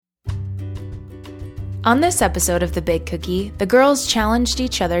On this episode of The Big Cookie, the girls challenged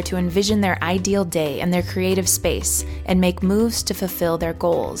each other to envision their ideal day in their creative space and make moves to fulfill their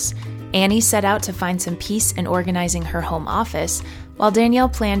goals. Annie set out to find some peace in organizing her home office, while Danielle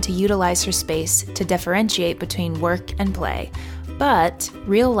planned to utilize her space to differentiate between work and play. But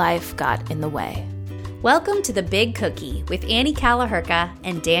real life got in the way. Welcome to The Big Cookie with Annie Kalahurka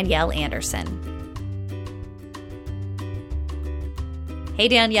and Danielle Anderson. Hey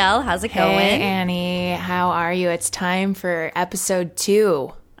Danielle, how's it going? Hey Annie, how are you? It's time for episode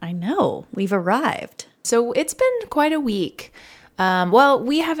 2. I know, we've arrived. So it's been quite a week.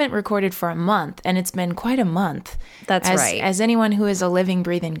 We haven't recorded for a month, and it's been quite a month. That's right. As anyone who is a living,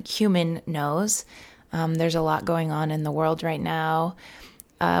 breathing human knows, there's a lot going on in the world right now.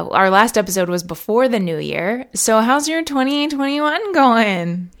 Our last episode was before the new year. So how's your 2021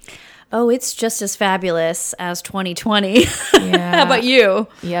 going? Oh, it's just as fabulous as 2020. Yeah. How about you?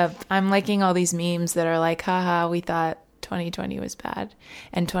 Yep. I'm liking all these memes that are like, haha, we thought 2020 was bad.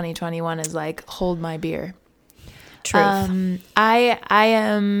 And 2021 is like, hold my beer. Truth. I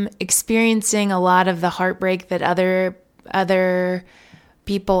am experiencing a lot of the heartbreak that other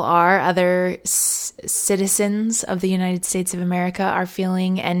people other citizens of the United States of America are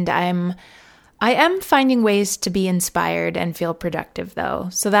feeling, and I am finding ways to be inspired and feel productive though.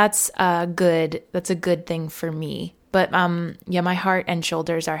 So that's a good thing for me. But my heart and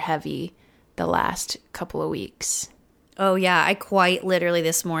shoulders are heavy the last couple of weeks. Oh yeah, I quite literally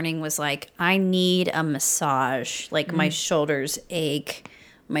this morning was like, I need a massage. Like my shoulders ache,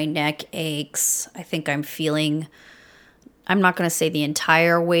 my neck aches. I think I'm not going to say the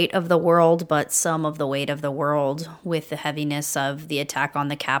entire weight of the world, but some of the weight of the world with the heaviness of the attack on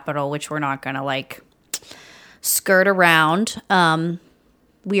the Capitol, which we're not going to skirt around.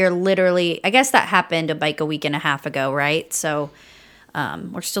 We are literally, I guess that happened a week and a half ago, right? So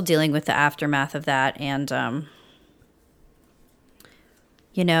we're still dealing with the aftermath of that and,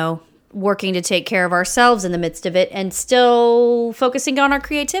 working to take care of ourselves in the midst of it and still focusing on our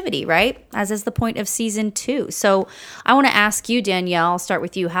creativity, right? As is the point of season 2. So I want to ask you, Danielle, I'll start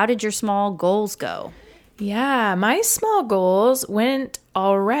with you. How did your small goals go? Yeah, my small goals went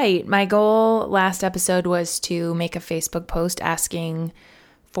all right. My goal last episode was to make a Facebook post asking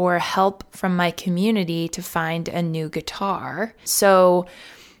for help from my community to find a new guitar. So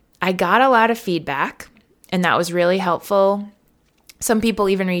I got a lot of feedback, and that was really helpful. Some people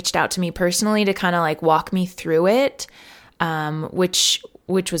even reached out to me personally to kind of walk me through it, which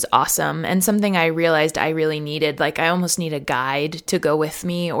was awesome, and something I realized I really needed. I almost need a guide to go with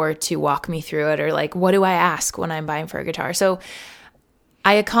me or to walk me through it, or what do I ask when I'm buying for a guitar? So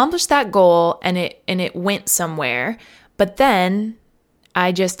I accomplished that goal, and it went somewhere. But then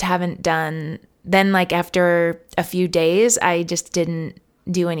I just haven't done. Then after a few days, I just didn't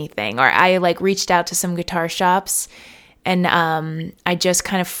do anything, or I reached out to some guitar shops. And I just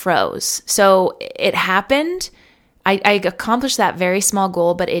kind of froze. So it happened. I accomplished that very small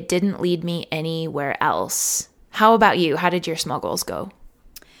goal, but it didn't lead me anywhere else. How about you? How did your small goals go?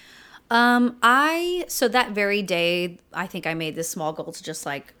 So that very day, I think I made this small goal to just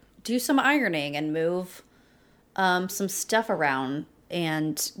do some ironing and move some stuff around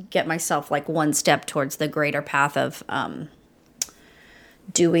and get myself one step towards the greater path of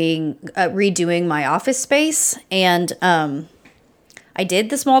redoing my office space. And I did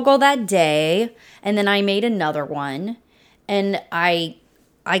the small goal that day, and then I made another one, and I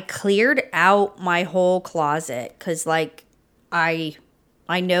cleared out my whole closet because I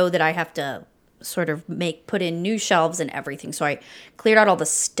know that I have to sort of put in new shelves and everything. So I cleared out all the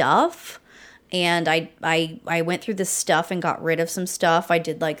stuff, and I went through this stuff and got rid of some stuff. I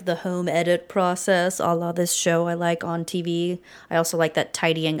did the home edit process, a la this show I like on TV. I also like that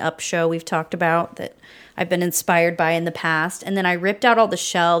tidying up show we've talked about that I've been inspired by in the past. And then I ripped out all the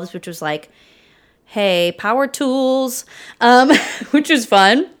shelves, which was hey, power tools, which was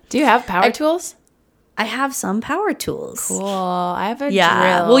fun. Do you have power tools? I have some power tools. Cool. I have a drill.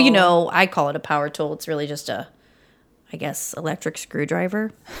 Well, I call it a power tool. It's really just electric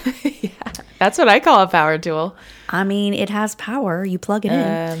screwdriver. Yeah, that's what I call a power tool. I mean, it has power. You plug it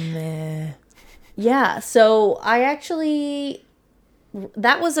in. Yeah, so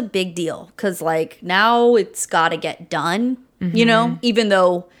that was a big deal because now it's got to get done, even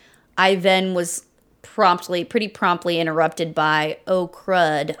though I then was pretty promptly interrupted by, oh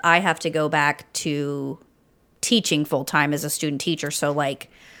crud, I have to go back to teaching full time as a student teacher. So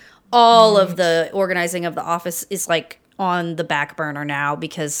all of the organizing of the office is on the back burner now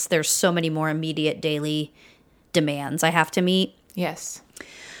because there's so many more immediate daily demands I have to meet. Yes.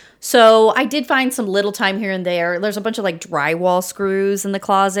 So I did find some little time here and there. There's a bunch of like drywall screws in the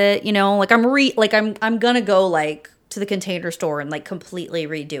closet, you know, like I'm gonna go like to the Container Store and like completely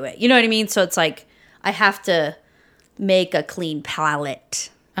redo it. You know what I mean? So it's like I have to make a clean palette.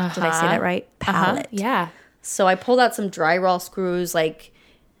 Did I say that right? Palette. Yeah. So I pulled out some drywall screws like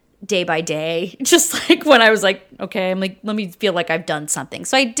day by day, just like when I was like, okay, I'm like, let me feel like I've done something.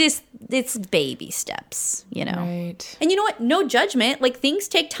 So it's baby steps, you know? Right. And you know what? No judgment. Like things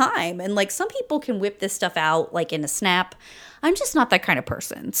take time. And like some people can whip this stuff out like in a snap. I'm just not that kind of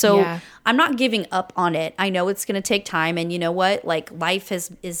person. So I'm not giving up on it. I know it's going to take time. And you know what? Like life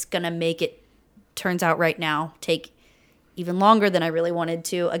is going to make it, turns out right now, take even longer than I really wanted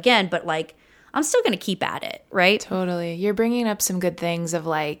to. Again, but like I'm still going to keep at it, right? Totally. You're bringing up some good things of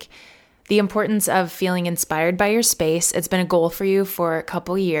like the importance of feeling inspired by your space. It's been a goal for you for a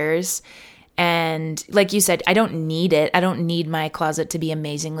couple years. And like you said, I don't need it. I don't need my closet to be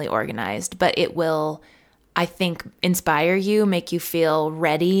amazingly organized, but it will, I think, inspire you, make you feel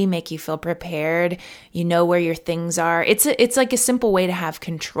ready, make you feel prepared. You know where your things are. It's like a simple way to have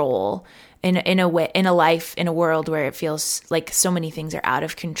control in a way, in a life, in a world where it feels like so many things are out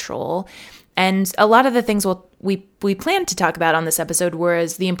of control. And a lot of the things we planned to talk about on this episode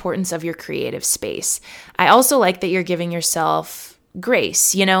was the importance of your creative space. I also like that you're giving yourself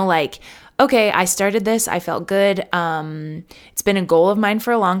grace, you know, like, okay, I started this, I felt good. It's been a goal of mine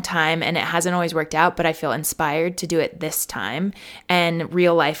for a long time and it hasn't always worked out, but I feel inspired to do it this time. And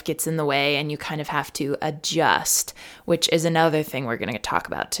real life gets in the way and you kind of have to adjust, which is another thing we're going to talk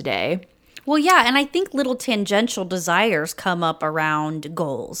about today. Well, yeah, and I think little tangential desires come up around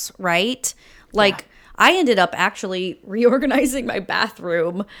goals, right? Like, I ended up actually reorganizing my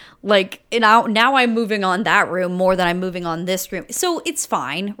bathroom, like, and now I'm moving on that room more than I'm moving on this room. So it's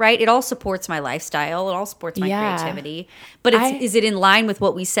fine, right? It all supports my lifestyle. It all supports my creativity. But is it in line with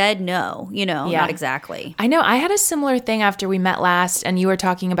what we said? No, not exactly. I know. I had a similar thing after we met last, and you were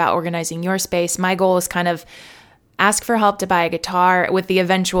talking about organizing your space. My goal is kind of ask for help to buy a guitar with the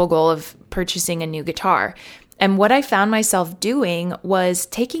eventual goal of purchasing a new guitar. And what I found myself doing was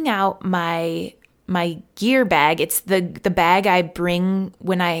taking out my gear bag. It's the bag I bring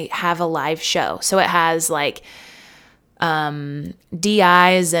when I have a live show. So it has like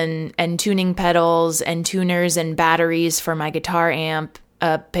DIs and tuning pedals and tuners and batteries for my guitar amp,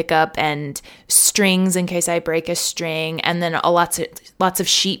 pickup, and strings in case I break a string, and then lots of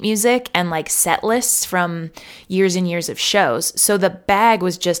sheet music and like set lists from years and years of shows. So the bag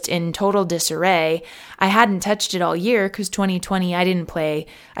was just in total disarray. I hadn't touched it all year because 2020 I didn't play.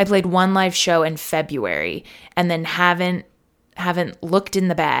 I played one live show in February and then haven't looked in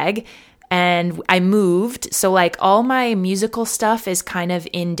the bag. And I moved, so like all my musical stuff is kind of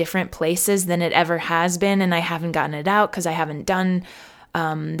in different places than it ever has been, and I haven't gotten it out because I haven't done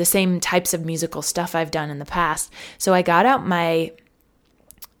the same types of musical stuff I've done in the past. So I got out my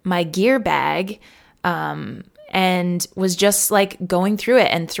gear bag and was just like going through it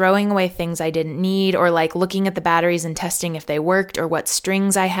and throwing away things I didn't need, or like looking at the batteries and testing if they worked or what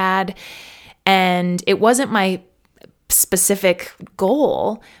strings I had. And it wasn't my specific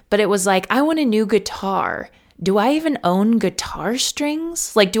goal, but it was like, I want a new guitar. Do I even own guitar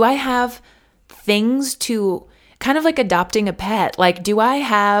strings? Like, do I have things to kind of like adopting a pet? Like, do I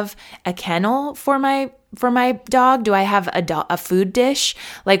have a kennel for my dog? Do I have a food dish?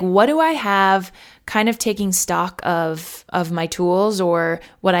 Like, what do I have? Kind of taking stock of my tools or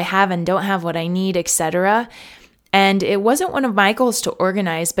what I have and don't have, what I need, etc. And it wasn't one of my goals to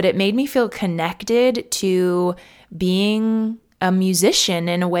organize, but it made me feel connected to being a musician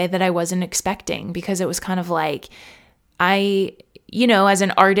in a way that I wasn't expecting, because it was kind of like, as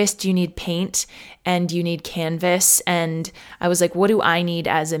an artist, you need paint and you need canvas. And I was like, what do I need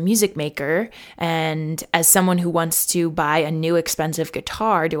as a music maker? And as someone who wants to buy a new expensive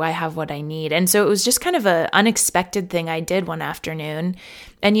guitar, do I have what I need? And so it was just kind of an unexpected thing I did one afternoon.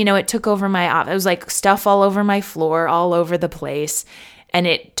 And, it took over my office. It was like stuff all over my floor, all over the place. And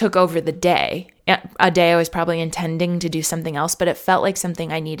it took over the day. A day I was probably intending to do something else, but it felt like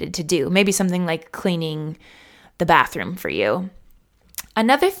something I needed to do. Maybe something like cleaning the bathroom for you.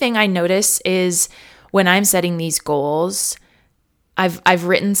 Another thing I notice is when I'm setting these goals, I've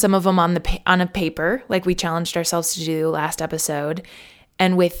written some of them on a paper, like we challenged ourselves to do last episode.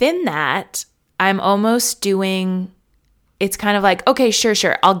 And within that, I'm almost doing, it's kind of like, okay,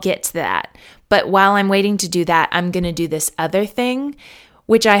 sure, I'll get to that. But while I'm waiting to do that, I'm going to do this other thing,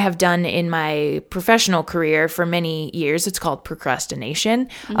 which I have done in my professional career for many years. It's called procrastination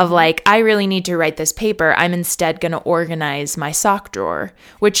of like, I really need to write this paper. I'm instead going to organize my sock drawer,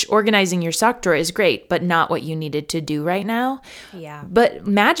 which organizing your sock drawer is great, but not what you needed to do right now. Yeah. But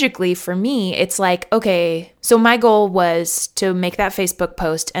magically for me, it's like, okay, so my goal was to make that Facebook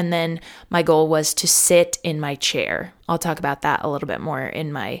post, and then my goal was to sit in my chair. I'll talk about that a little bit more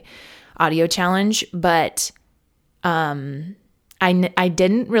in my audio challenge, but I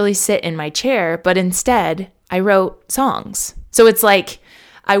didn't really sit in my chair, but instead I wrote songs. So it's like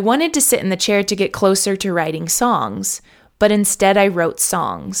I wanted to sit in the chair to get closer to writing songs, but instead I wrote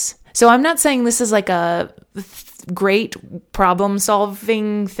songs. So I'm not saying this is like a great problem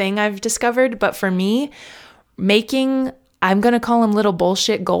solving thing I've discovered, but for me, making, I'm going to call them little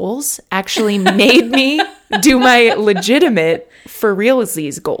bullshit goals, actually made me do my legitimate for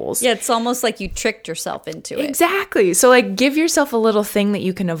realsies goals. Yeah, it's almost like you tricked yourself into it. Exactly. So like give yourself a little thing that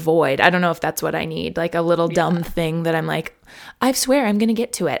you can avoid. I don't know if that's what I need, like a little dumb thing that I'm like, I swear I'm going to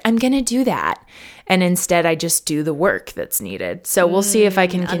get to it. I'm going to do that. And instead I just do the work that's needed. So we'll see if I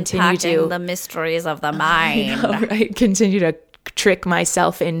can continue to the mysteries of the mind. right? Continue to trick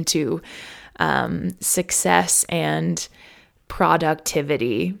myself into success and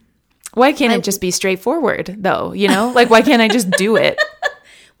productivity. Why can't it just be straightforward, though? You know, like, why can't I just do it?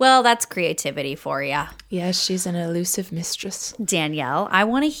 Well, that's creativity for you. Yes, she's an elusive mistress. Danielle, I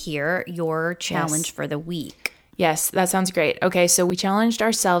want to hear your challenge for the week. Yes, that sounds great. Okay, so we challenged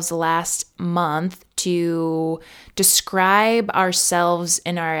ourselves last month to describe ourselves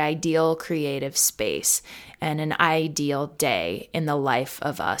in our ideal creative space and an ideal day in the life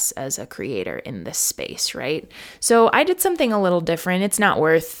of us as a creator in this space, right? So I did something a little different. It's not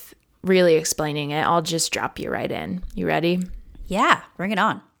worth really explaining it. I'll just drop you right in. You ready? Yeah, bring it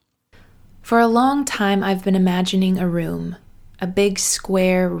on. For a long time, I've been imagining a room, a big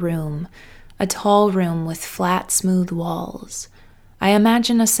square room, a tall room with flat, smooth walls. I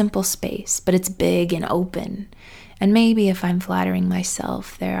imagine a simple space, but it's big and open. And maybe if I'm flattering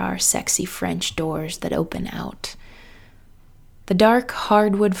myself, there are sexy French doors that open out. The dark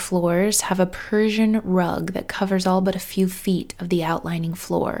hardwood floors have a Persian rug that covers all but a few feet of the outlining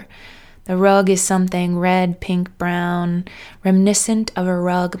floor. The rug is something red, pink, brown, reminiscent of a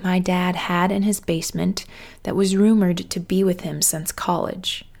rug my dad had in his basement that was rumored to be with him since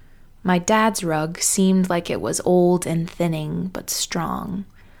college. My dad's rug seemed like it was old and thinning, but strong.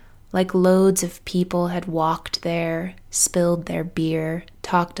 Like loads of people had walked there, spilled their beer,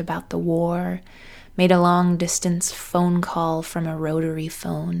 talked about the war, made a long-distance phone call from a rotary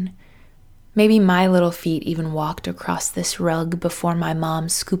phone. Maybe my little feet even walked across this rug before my mom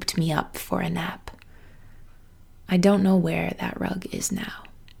scooped me up for a nap. I don't know where that rug is now.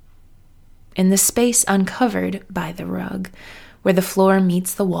 In the space uncovered by the rug, where the floor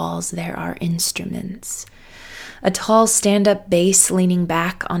meets the walls, there are instruments. A tall stand-up bass leaning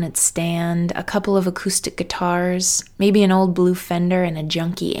back on its stand, a couple of acoustic guitars, maybe an old blue Fender and a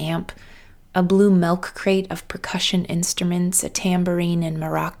junky amp, a blue milk crate of percussion instruments, a tambourine and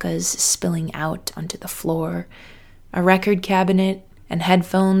maracas spilling out onto the floor, a record cabinet, and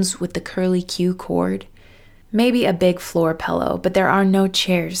headphones with the curly Q cord. Maybe a big floor pillow, but there are no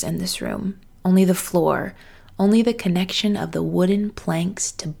chairs in this room. Only the floor, only the connection of the wooden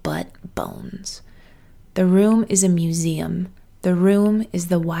planks to butt bones. The room is a museum. The room is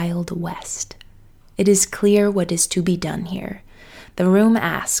the Wild West. It is clear what is to be done here. The room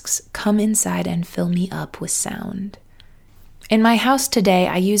asks, come inside and fill me up with sound. In my house today,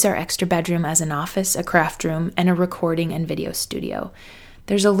 I use our extra bedroom as an office, a craft room, and a recording and video studio.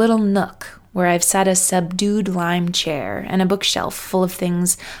 There's a little nook where I've set a subdued lime chair and a bookshelf full of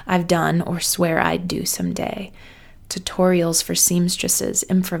things I've done or swear I'd do someday. Tutorials for seamstresses,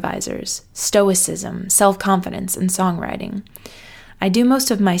 improvisers, stoicism, self-confidence, and songwriting. I do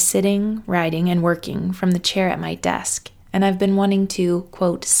most of my sitting, writing, and working from the chair at my desk, and I've been wanting to,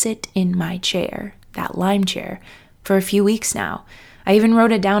 quote, sit in my chair, that lime chair, for a few weeks now. I even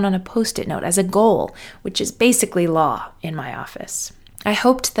wrote it down on a Post-it note as a goal, which is basically law in my office. I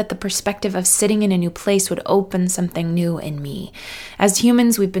hoped that the perspective of sitting in a new place would open something new in me. As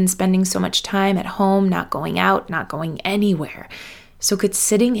humans, we've been spending so much time at home, not going out, not going anywhere. So could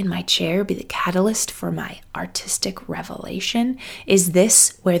sitting in my chair be the catalyst for my artistic revelation? Is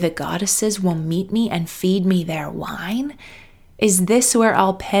this where the goddesses will meet me and feed me their wine? Is this where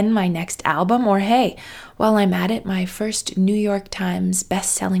I'll pen my next album? Or hey, while I'm at it, my first New York Times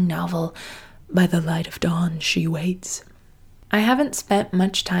best-selling novel, By the Light of Dawn She Waits. I haven't spent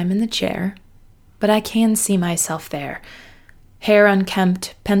much time in the chair, but I can see myself there. Hair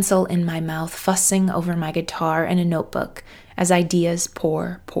unkempt, pencil in my mouth, fussing over my guitar and a notebook, as ideas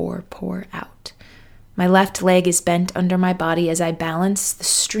pour out. My left leg is bent under my body as I balance the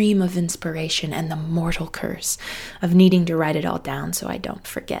stream of inspiration and the mortal curse of needing to write it all down so I don't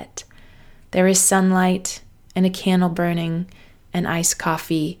forget. There is sunlight and a candle burning and iced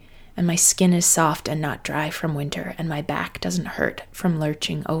coffee, and my skin is soft and not dry from winter, and my back doesn't hurt from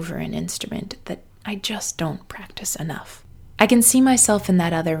lurching over an instrument that I just don't practice enough. I can see myself in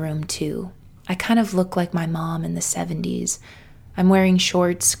that other room too. I kind of look like my mom in the 70s. I'm wearing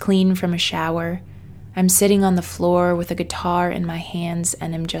shorts, clean from a shower. I'm sitting on the floor with a guitar in my hands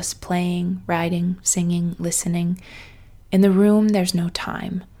and am just playing, writing, singing, listening. In the room, there's no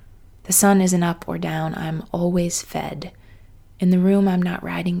time. The sun isn't up or down. I'm always fed. In the room, I'm not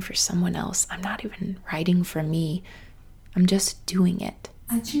writing for someone else. I'm not even writing for me. I'm just doing it.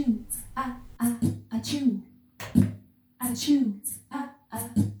 I choose. I choose. I choose.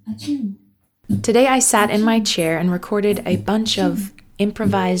 I choose. Today I sat in my chair and recorded a bunch of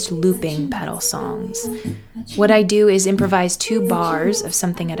improvised looping pedal songs. What I do is improvise 2 bars of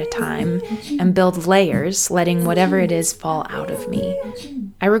something at a time and build layers, letting whatever it is fall out of me.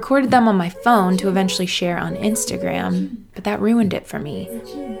 I recorded them on my phone to eventually share on Instagram, but that ruined it for me.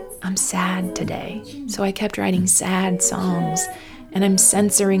 I'm sad today, so I kept writing sad songs, and I'm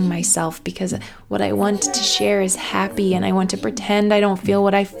censoring myself because what I want to share is happy, and I want to pretend I don't feel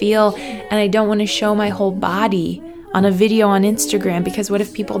what I feel, and I don't want to show my whole body on a video on Instagram, because what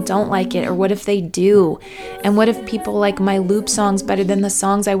if people don't like it, or what if they do? And what if people like my loop songs better than the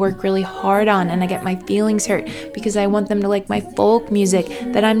songs I work really hard on, and I get my feelings hurt because I want them to like my folk music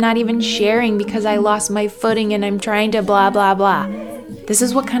that I'm not even sharing because I lost my footing and I'm trying to blah, blah, blah. This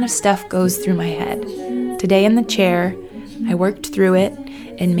is what kind of stuff goes through my head. Today in the chair, I worked through it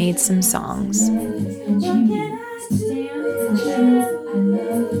and made some songs.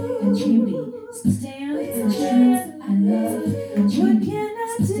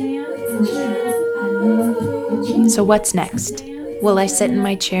 So what's next? Will I sit in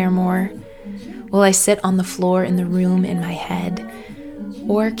my chair more? Will I sit on the floor in the room in my head?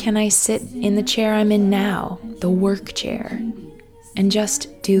 Or can I sit in the chair I'm in now, the work chair, and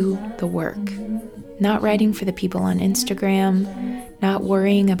just do the work? Not writing for the people on Instagram, not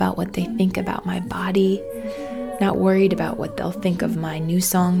worrying about what they think about my body, not worried about what they'll think of my new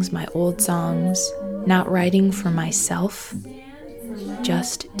songs, my old songs, not writing for myself,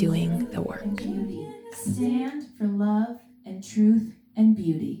 just doing the work. Stand for love and truth and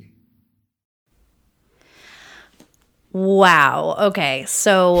beauty. Wow. Okay.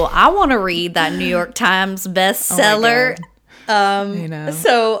 So I want to read that New York Times bestseller. I know.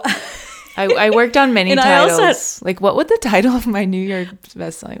 So I worked on many And titles. Like, what would the title of my New York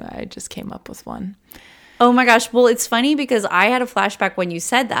bestseller? I just came up with one. Oh my gosh. Well, it's funny because I had a flashback when you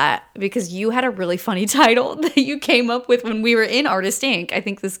said that, because you had a really funny title that you came up with when we were in Artist Inc. I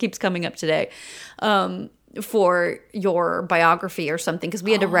think this keeps coming up today, for your biography or something, because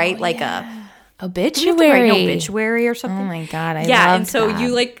we had to write a an obituary or something. Oh my God, I yeah, loved and so that. you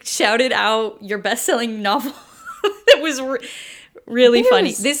like shouted out your best-selling novel. That was really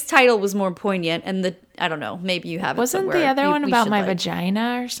funny. This title was more poignant, and I don't know, maybe you have it Wasn't somewhere. the other one about my like,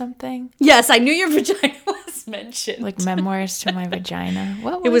 vagina or something? Yes, I knew your vagina was mentioned. Like memoirs to my vagina.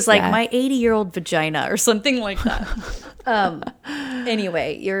 What was it was like that? my 80-year-old vagina or something like that.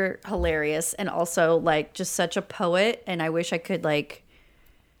 Anyway, you're hilarious, and also like just such a poet, and I wish I could like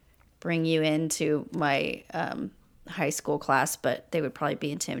bring you into my high school class, but they would probably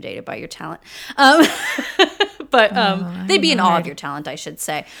be intimidated by your talent. But they'd be in awe of your talent, I should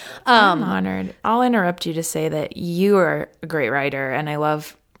say. I'm honored. I'll interrupt you to say that you are a great writer, and I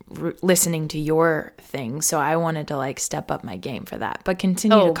love listening to your thing. So I wanted to like step up my game for that. But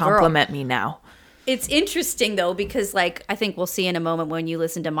continue to compliment me now. It's interesting though, because like I think we'll see in a moment when you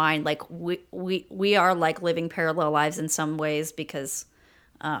listen to mine, like we are like living parallel lives in some ways, because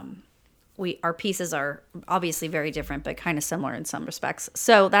our pieces are obviously very different, but kind of similar in some respects.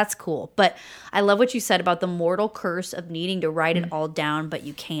 So that's cool. But I love what you said about the mortal curse of needing to write it all down, but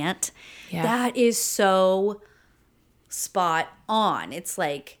you can't. Yeah. That is so spot on. It's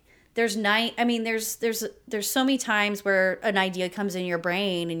like there's so many times where an idea comes in your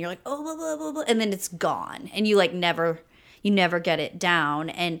brain and you're like, oh, blah, blah, blah, blah, and then it's gone, and you like never get it down.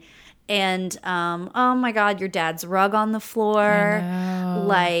 And oh my God, your dad's rug on the floor,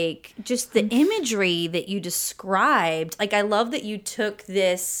 like just the imagery that you described. Like, I love that you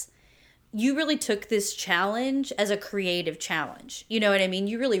really took this challenge as a creative challenge. You know what I mean?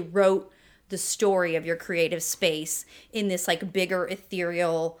 You really wrote the story of your creative space in this like bigger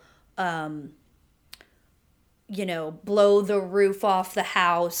ethereal, blow the roof off the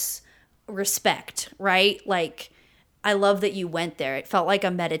house respect, right? Like, I love that you went there. It felt like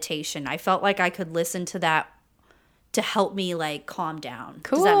a meditation. I felt like I could listen to that to help me like calm down.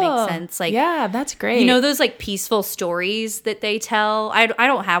 Cool. Does that make sense? Like, yeah, that's great. You know those like peaceful stories that they tell? I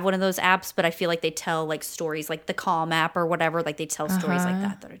don't have one of those apps, but I feel like they tell like stories, like the Calm app or whatever. Like they tell stories like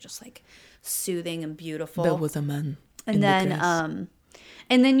that are just like soothing and beautiful. There was a man. And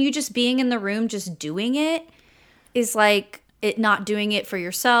then you just being in the room, just doing it is like it, not doing it for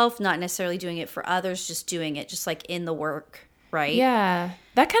yourself, not necessarily doing it for others, just doing it, just like in the work, right? Yeah,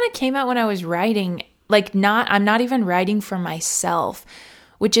 that kind of came out when I was writing. Like, I'm not even writing for myself,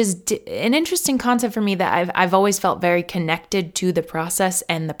 which is an interesting concept for me that I've always felt very connected to the process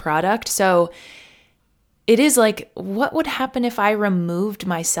and the product. So it is like, what would happen if I removed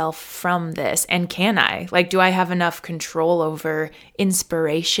myself from this? And can I? Like, do I have enough control over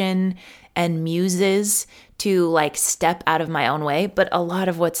inspiration and muses to like step out of my own way? But a lot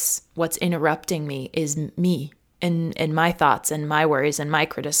of what's interrupting me is me and my thoughts and my worries and my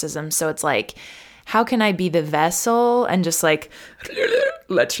criticism. So it's like, how can I be the vessel and just like,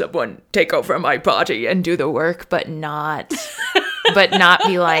 let someone take over my body and do the work, but not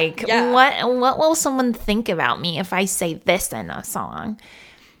be like, what will someone think about me if I say this in a song?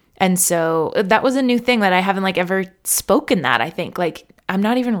 And so that was a new thing that I haven't like ever spoken that, I think. Like, I'm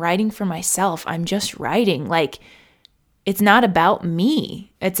not even writing for myself. I'm just writing. Like, it's not about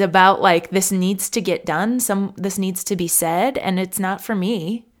me. It's about like, this needs to get done. This needs to be said, and it's not for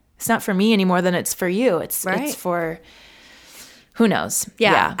me. It's not for me any more than it's for you. It's for who knows.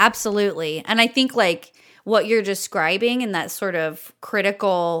 Yeah, absolutely. And I think like what you're describing and that sort of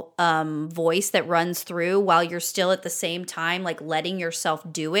critical voice that runs through while you're still at the same time like letting yourself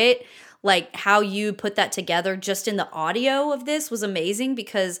do it, like how you put that together just in the audio of this was amazing,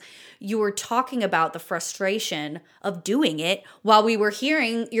 because you were talking about the frustration of doing it while we were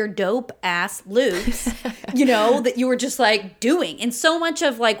hearing your dope ass loops, you know, that you were just like doing. And so much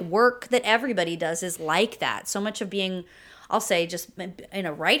of like work that everybody does is like that. So much of being, I'll say, just in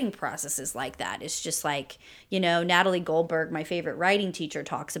a writing process is like that. It's just like, you know, Natalie Goldberg, my favorite writing teacher,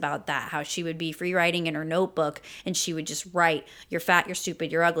 talks about that, how she would be free writing in her notebook and she would just write, you're fat, you're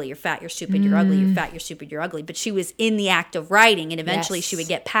stupid, you're ugly, you're fat, you're stupid, you're ugly, you're fat, you're stupid, you're ugly. But she was in the act of writing, and eventually she would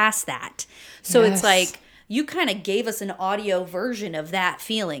get past that. So it's like, you kind of gave us an audio version of that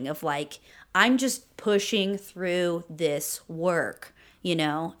feeling of like, I'm just pushing through this work, you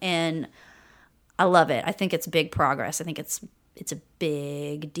know, and I love it. I think it's big progress. I think it's a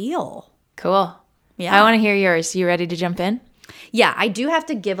big deal. Cool. Yeah. I want to hear yours. You ready to jump in? Yeah, I do have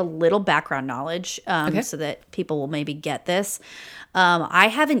to give a little background knowledge so that people will maybe get this. I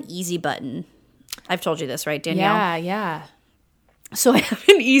have an easy button. I've told you this, right, Danielle? Yeah. So I have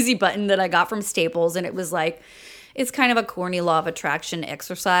an easy button that I got from Staples, and it was like, it's kind of a corny law of attraction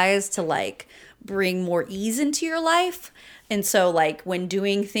exercise to like bring more ease into your life. And so like when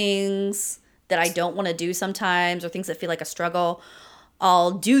doing things that I don't want to do sometimes, or things that feel like a struggle,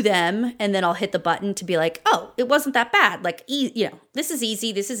 I'll do them and then I'll hit the button to be like, oh, it wasn't that bad. Like, you know, this is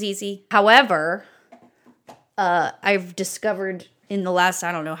easy. However, I've discovered in the last,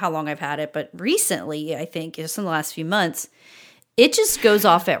 I don't know how long I've had it, but recently, I think just in the last few months, it just goes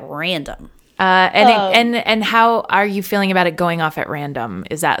off at random. And how are you feeling about it going off at random?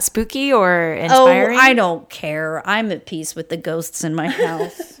 Is that spooky or inspiring? Oh, I don't care. I'm at peace with the ghosts in my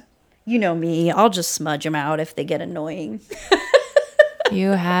house. You know me. I'll just smudge them out if they get annoying.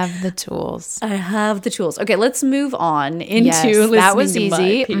 You have the tools. I have the tools. Okay, let's move on into listening that was to easy.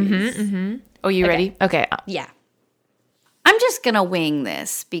 my piece. Oh, you ready? Okay. Yeah. I'm just going to wing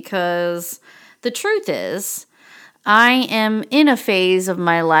this because the truth is I am in a phase of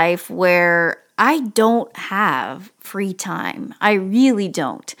my life where I don't have free time. I really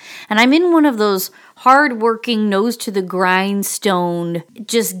don't. And I'm in one of those hardworking, nose to the grindstone,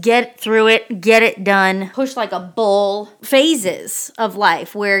 just get through it, get it done, push like a bull phases of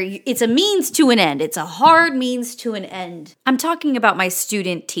life where it's a means to an end. It's a hard means to an end. I'm talking about my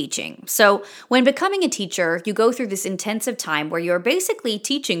student teaching. So when becoming a teacher, you go through this intensive time where you're basically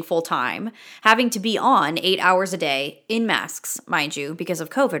teaching full time, having to be on 8 hours a day in masks, mind you, because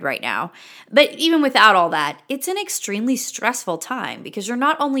of COVID right now. But even without all that, it's an extremely stressful time because you're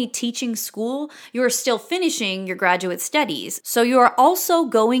not only teaching school, you're still finishing your graduate studies. So you are also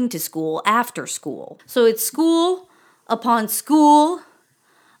going to school after school. So it's school upon,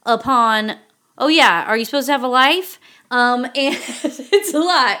 oh yeah, are you supposed to have a life? And it's a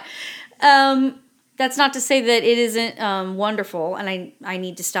lot. That's not to say that it isn't wonderful, and I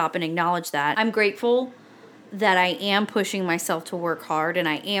need to stop and acknowledge that. I'm grateful that I am pushing myself to work hard, and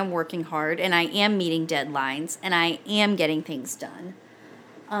I am working hard, and I am meeting deadlines, and I am getting things done.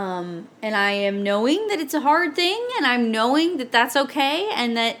 And I am knowing that it's a hard thing, and I'm knowing that that's okay,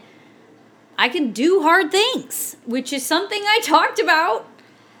 and that I can do hard things, which is something I talked about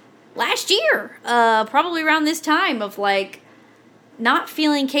last year, probably around this time, of like not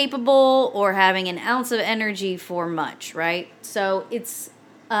feeling capable or having an ounce of energy for much, right? So it's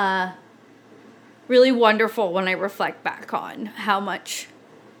really wonderful when I reflect back on how much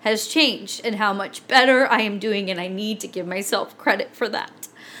has changed and how much better I am doing, and I need to give myself credit for that.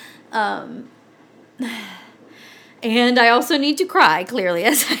 And I also need to cry, clearly,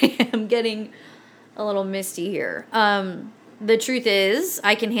 as I am getting a little misty here. The truth is,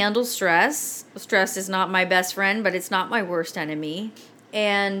 I can handle stress. Stress is not my best friend, but it's not my worst enemy.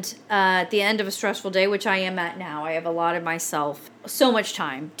 And at the end of a stressful day, which I am at now, I have allotted myself so much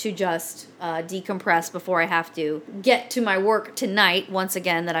time to just decompress before I have to get to my work tonight, once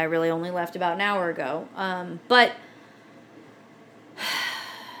again, that I really only left about an hour ago. But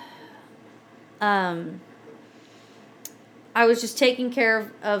I was just taking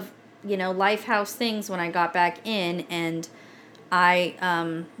care of life house things when I got back in, and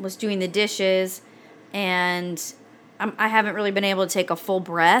I was doing the dishes, and I haven't really been able to take a full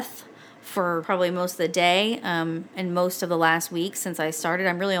breath for probably most of the day, and most of the last week since I started.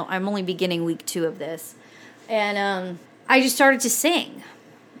 I'm only beginning week 2 of this, and I just started to sing,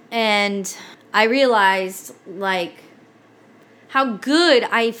 and I realized like how good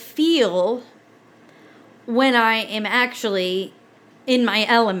I feel when I am actually in my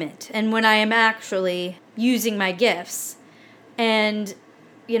element and when I am actually using my gifts. And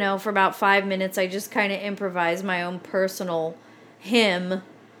for about 5 minutes, I just kind of improvised my own personal hymn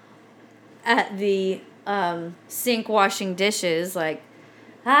at the sink washing dishes, like,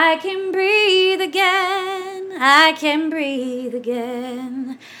 I can breathe again, I can breathe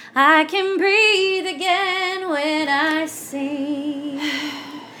again, I can breathe again when I sing.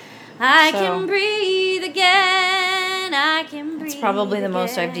 I can breathe again, I can breathe. It's probably the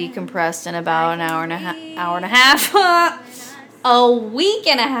most I've decompressed in about an hour and a half. A week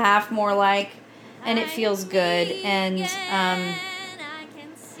and a half, more like, and it feels good. And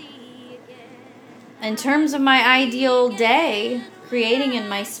in terms of my ideal day, creating in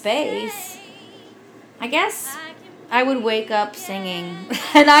my space, I guess I would wake up singing.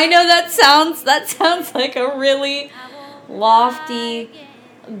 And I know that sounds like a really lofty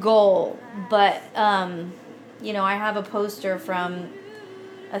goal, but I have a poster from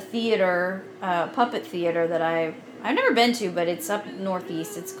a theater, puppet theater that I've never been to, but it's up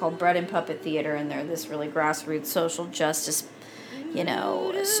northeast. It's called Bread and Puppet Theater, and they're this really grassroots social justice,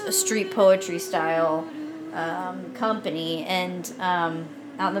 a street poetry style company, and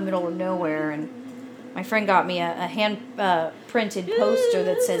out in the middle of nowhere. And my friend got me a hand printed poster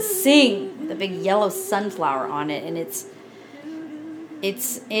that says "Sing" with a big yellow sunflower on it, and it's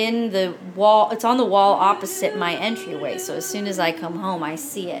in the wall. It's on the wall opposite my entryway. So as soon as I come home, I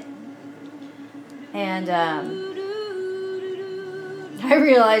see it, and I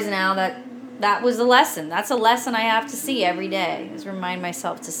realize now that was a lesson. That's a lesson I have to see every day, is remind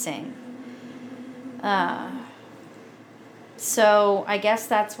myself to sing. So I guess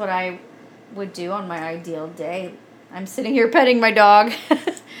that's what I would do on my ideal day. I'm sitting here petting my dog.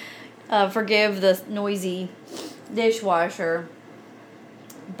 Forgive the noisy dishwasher.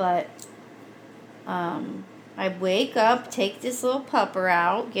 But I wake up, take this little pupper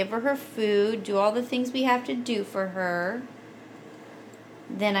out, give her food, do all the things we have to do for her.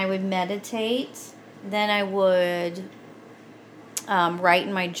 Then I would meditate. Then I would write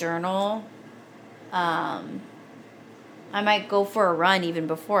in my journal. I might go for a run even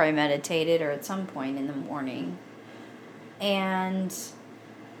before I meditated, or at some point in the morning. And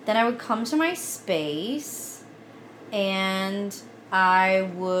then I would come to my space, and I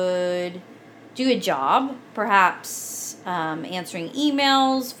would do a job, perhaps answering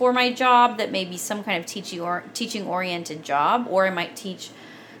emails for my job that may be some kind of teaching-oriented job, or I might teach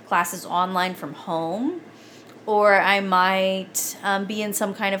classes online from home, or I might be in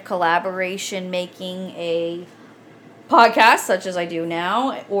some kind of collaboration making a podcast, such as I do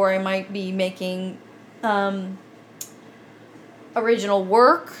now, or I might be making original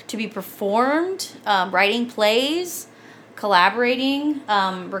work to be performed, writing plays, collaborating,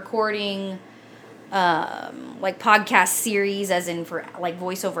 recording like podcast series, as in for like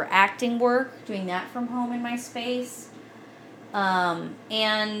voiceover acting work, doing that from home in my space,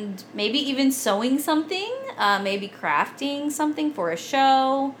 and maybe even sewing something, maybe crafting something for a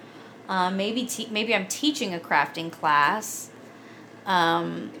show, maybe I'm teaching a crafting class,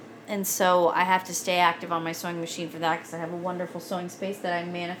 and so I have to stay active on my sewing machine for that, because I have a wonderful sewing space that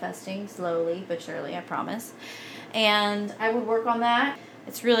I'm manifesting slowly but surely, I promise. And I would work on that.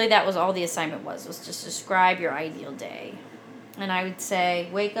 It's really, that was all the assignment was just describe your ideal day. And I would say,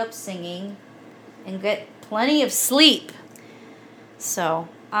 wake up singing and get plenty of sleep. So,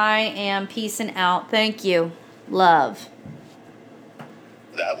 I am peacing out. Thank you. Love.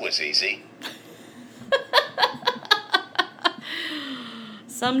 That was easy.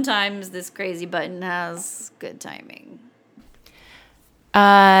 Sometimes this crazy button has good timing.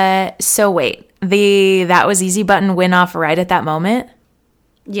 So wait, that was easy button went off right at that moment?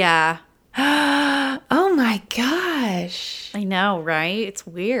 Yeah. Oh my gosh. I know, right? It's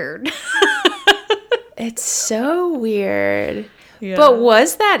weird. It's so weird. Yeah. But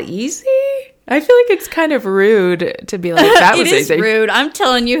was that easy? I feel like it's kind of rude to be like, that was easy. It is rude. I'm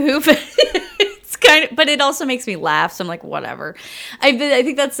telling you who. It's kind of, but it also makes me laugh. So I'm like, whatever. I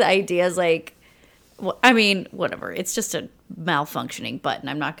think that's the idea. Is like, well, I mean, whatever. It's just a malfunctioning button.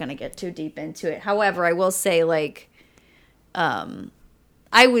 I'm not going to get too deep into it. However, I will say, like,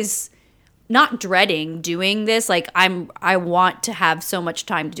 I was not dreading doing this. Like, I want to have so much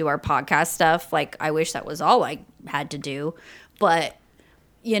time to do our podcast stuff. Like, I wish that was all I had to do. But,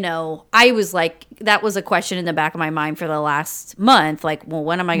 you know, I was like, that was a question in the back of my mind for the last month. Like, well,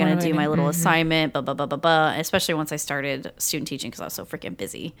 when am I going to do my little assignment? Blah, blah, blah, blah, blah. Especially once I started student teaching because I was so freaking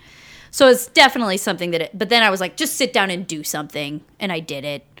busy. So it's definitely something but then I was like, just sit down and do something. And I did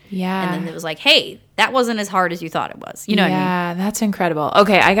it. Yeah. And then it was like, hey, that wasn't as hard as you thought it was. You know what I mean? Yeah, that's incredible.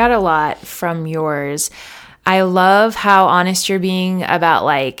 Okay, I got a lot from yours. I love how honest you're being about,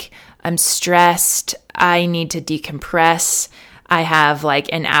 like, I'm stressed. I need to decompress. I have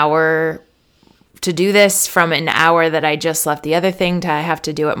like an hour to do this from an hour that I just left the other thing to I have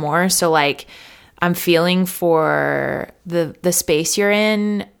to do it more. So, like, I'm feeling for the space you're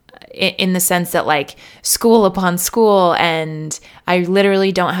in the sense that, like, school upon school, and I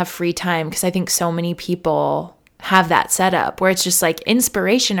literally don't have free time because I think so many people have that setup where it's just like,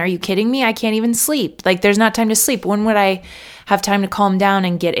 inspiration, are you kidding me? I can't even sleep. Like, there's not time to sleep. When would I have time to calm down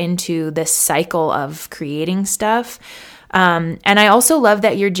and get into this cycle of creating stuff? And I also love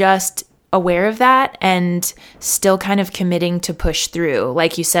that you're just aware of that and still kind of committing to push through.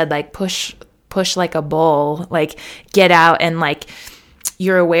 Like you said, like, push like a bull, like, get out and, like,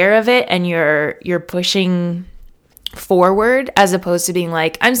 you're aware of it and you're pushing forward as opposed to being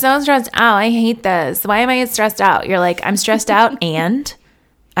like, I'm so stressed out. I hate this. Why am I stressed out? You're like, I'm stressed out and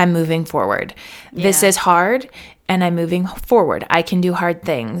I'm moving forward. Yeah. This is hard and I'm moving forward. I can do hard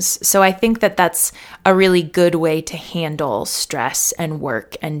things. So I think that that's a really good way to handle stress and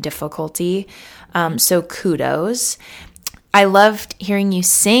work and difficulty. So kudos. I loved hearing you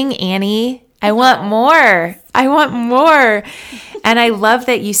sing, Annie. I want more. And I love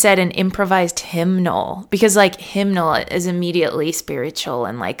that you said an improvised hymnal, because, like, hymnal is immediately spiritual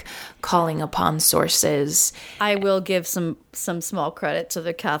and, like, calling upon sources. I will give some small credit to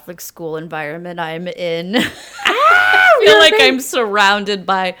the Catholic school environment I'm in. I feel like I'm surrounded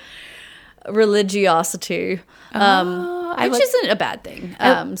by religiosity, which isn't a bad thing.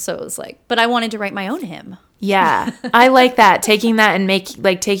 So it was like, but I wanted to write my own hymn. Yeah, I like that. Taking that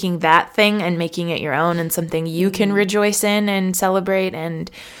and taking that thing and making it your own and something you can rejoice in and celebrate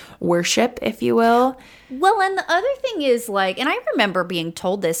and worship, if you will. Well, and the other thing is, like, and I remember being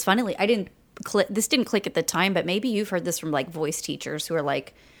told this, funnily, this didn't click at the time, but maybe you've heard this from, like, voice teachers who are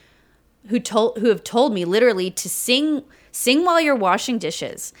like, who have told me literally to sing while you're washing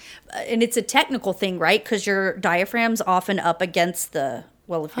dishes. And it's a technical thing, right? Because your diaphragm's often up against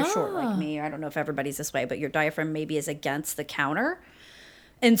well, if you're short like me, I don't know if everybody's this way, but your diaphragm maybe is against the counter.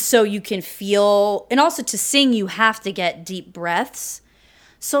 And so you can feel, and also to sing, you have to get deep breaths.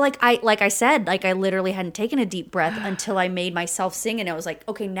 So like I said, I literally hadn't taken a deep breath until I made myself sing. And I was like,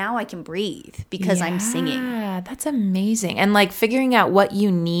 okay, now I can breathe because I'm singing. Yeah, that's amazing. And, like, figuring out what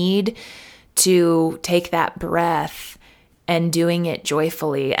you need to take that breath and doing it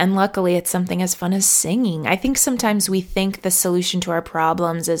joyfully. And luckily, it's something as fun as singing. I think sometimes we think the solution to our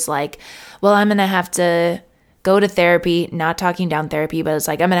problems is like, well, I'm going to have to go to therapy, not talking down therapy, but it's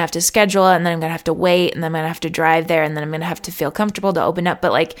like, I'm going to have to schedule it, and then I'm going to have to wait, and then I'm going to have to drive there, and then I'm going to have to feel comfortable to open up.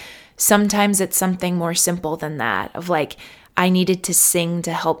 But, like, sometimes it's something more simple than that, of like, I needed to sing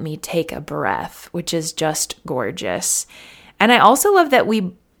to help me take a breath, which is just gorgeous. And I also love that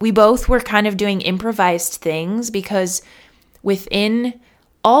we both were kind of doing improvised things, because within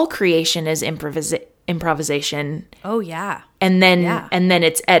all creation is improvisation. Oh, yeah. And then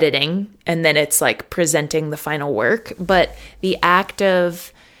it's editing, and then it's, like, presenting the final work. But the act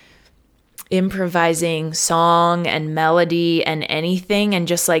of improvising song and melody and anything, and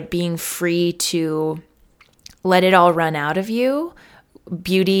just, like, being free to let it all run out of you,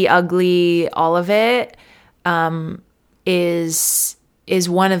 beauty, ugly, all of it, is is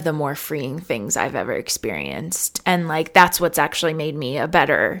one of the more freeing things I've ever experienced. And like, that's what's actually made me a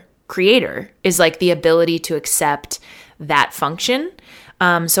better creator, is like the ability to accept that function.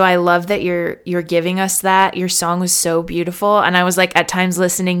 So I love that you're giving us that. Your song was so beautiful. And I was like at times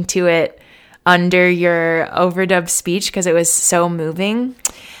listening to it under your overdub speech because it was so moving.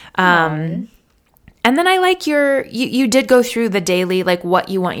 And then I like you did go through the daily, like what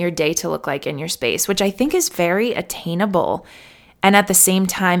you want your day to look like in your space, which I think is very attainable. And at the same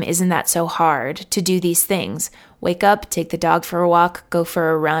time, isn't that so hard to do these things? Wake up, take the dog for a walk, go for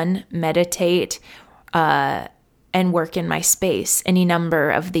a run, meditate, and work in my space. Any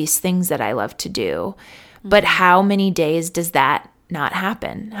number of these things that I love to do. But how many days does that not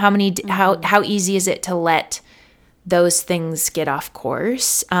happen? How easy is it to let those things get off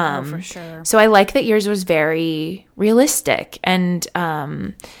course? For sure. So I like that yours was very realistic. And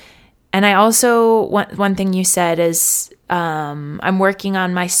I also, one thing you said is, I'm working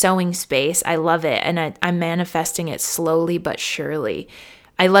on my sewing space. I love it. And I'm manifesting it slowly but surely.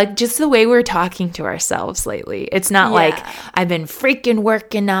 I like just the way we're talking to ourselves lately. It's not like I've been freaking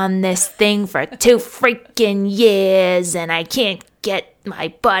working on this thing for 2 freaking years and I can't get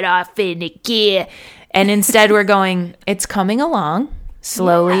my butt off in a gear. And instead we're going, it's coming along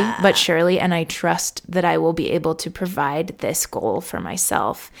slowly but surely. And I trust that I will be able to provide this goal for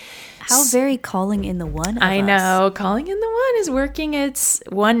myself. How very calling in the one of I us. know. Calling in the one is working its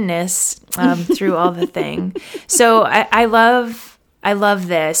oneness through all the thing. So I love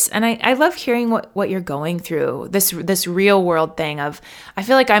this. And I love hearing what you're going through, this real world thing of, I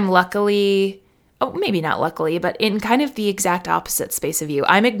feel like I'm luckily, maybe not luckily, but in kind of the exact opposite space of you.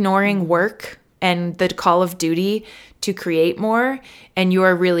 I'm ignoring work and the call of duty to create more, and you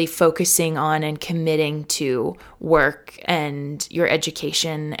are really focusing on and committing to work and your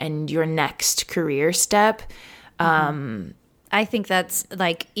education and your next career step. I think that's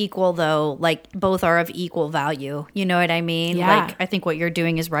like equal though, like both are of equal value. You know what I mean? Yeah. Like I think what you're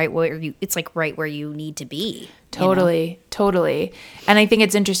doing is right where it's like right where you need to be. Totally. And I think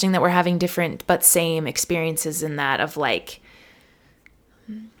it's interesting that we're having different but same experiences in that of like,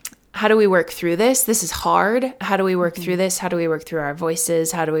 how do we work through this? This is hard. How do we work through this? How do we work through our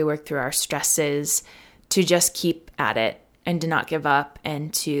voices? How do we work through our stresses to just keep at it and to not give up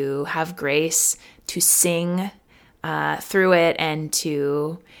and to have grace, to sing through it and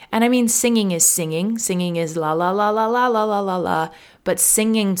I mean, singing is la, la, la, la, la, la, la, la, la. But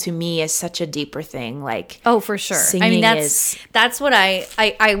singing to me is such a deeper thing. Like, oh, for sure. I mean, that's what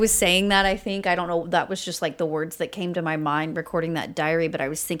I was saying that, I think, I don't know. That was just like the words that came to my mind recording that diary, but I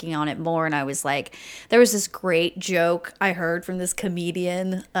was thinking on it more. And I was like, there was this great joke I heard from this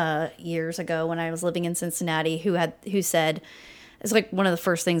comedian years ago when I was living in Cincinnati who said, it's like one of the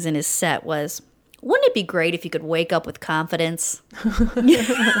first things in his set was, wouldn't it be great if you could wake up with confidence? You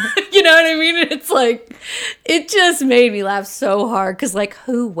know what I mean? It's like, it just made me laugh so hard because, like,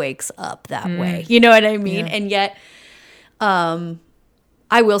 who wakes up that way? You know what I mean? Yeah. And yet,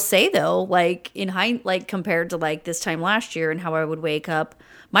 I will say though, like compared to like this time last year and how I would wake up,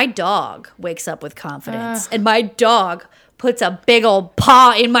 my dog wakes up with confidence, and my dog puts a big old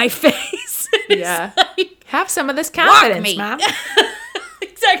paw in my face. Yeah, like, have some of this confidence, Mom.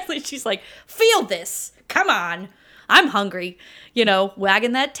 Exactly. She's like, feel this. Come on. I'm hungry. You know,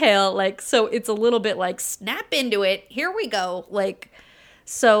 wagging that tail. Like, so it's a little bit like, snap into it. Here we go. Like,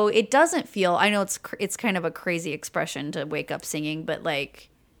 so it doesn't feel, I know it's kind of a crazy expression to wake up singing, but like,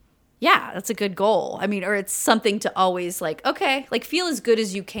 yeah, that's a good goal. I mean, or it's something to always like, okay, like feel as good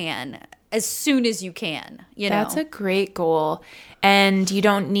as you can, as soon as you can, you know? That's a great goal. And you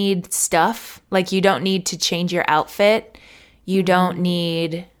don't need stuff. Like, you don't need to change your outfit. You don't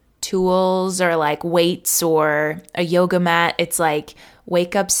need tools or like weights or a yoga mat. It's like,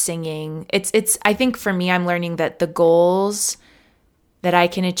 wake up singing. It's I think for me, I'm learning that the goals that I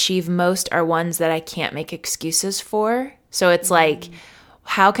can achieve most are ones that I can't make excuses for. So it's like,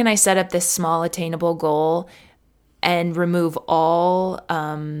 how can I set up this small attainable goal and remove all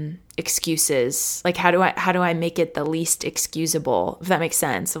excuses? Like, how do I make it the least excusable, if that makes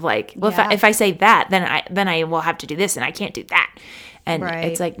sense? Of like, well, if I say that, then I will have to do this and I can't do that. And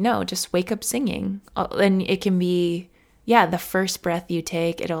It's like, no, just wake up singing. And it can be, the first breath you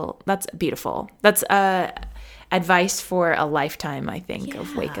take, that's beautiful. That's advice for a lifetime, I think,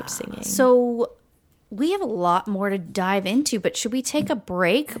 of wake up singing. So we have a lot more to dive into, but should we take a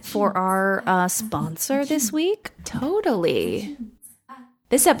break for our sponsor this week? Totally.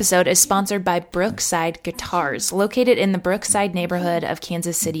 This episode is sponsored by Brookside Guitars, located in the Brookside neighborhood of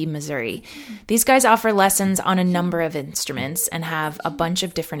Kansas City, Missouri. These guys offer lessons on a number of instruments and have a bunch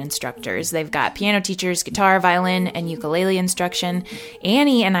of different instructors. They've got piano teachers, guitar, violin, and ukulele instruction.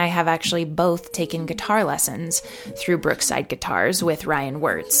 Annie and I have actually both taken guitar lessons through Brookside Guitars with Ryan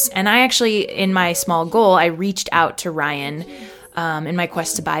Wirtz. And I actually, in my small goal, I reached out to Ryan in my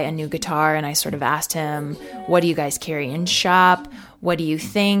quest to buy a new guitar, and I sort of asked him, what do you guys carry in shop? What do you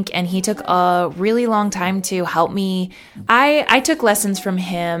think? And he took a really long time to help me. I took lessons from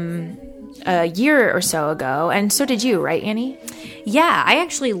him a year or so ago, and so did you, right, Annie? Yeah, I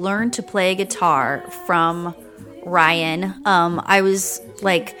actually learned to play guitar from Ryan. I was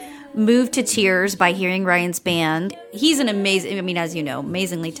moved to tears by hearing Ryan's band. He's an amazing, as you know,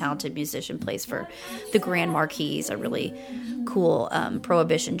 amazingly talented musician, plays for the Grand Marquis, a really cool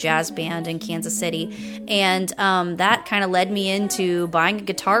prohibition jazz band in Kansas City. And that kind of led me into buying a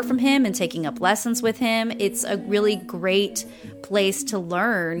guitar from him and taking up lessons with him. It's a really great place to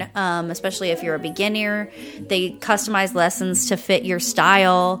learn, especially if you're a beginner. They customize lessons to fit your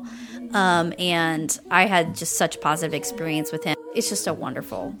style. And I had just such positive experience with him. It's just a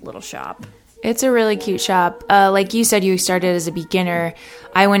wonderful little shop. It's a really cute shop. Like you said, you started as a beginner.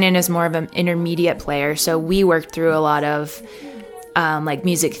 I went in as more of an intermediate player. So we worked through a lot of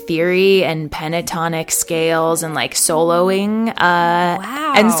music theory and pentatonic scales and soloing.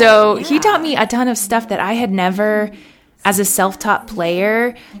 Wow. And so he taught me a ton of stuff that I had never, as a self-taught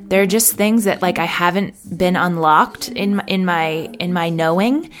player, there are just things that I haven't been unlocked in my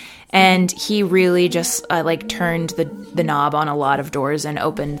knowing. And he really just turned the knob on a lot of doors and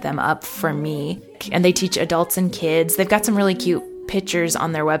opened them up for me. And they teach adults and kids. They've got some really cute pictures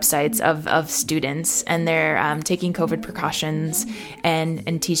on their websites of students, and they're taking COVID precautions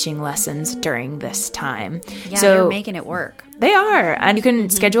and teaching lessons during this time. Yeah, so they're making it work. They are. And you can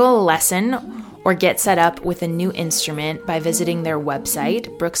schedule a lesson or get set up with a new instrument by visiting their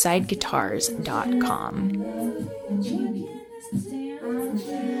website, brooksideguitars.com.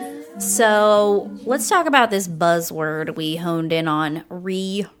 So let's talk about this buzzword we honed in on,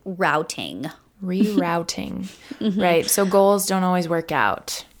 rerouting. Rerouting. Right. So goals don't always work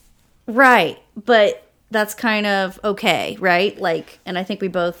out. Right. But that's kind of okay, right? And I think we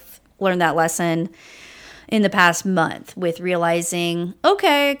both learned that lesson in the past month with realizing,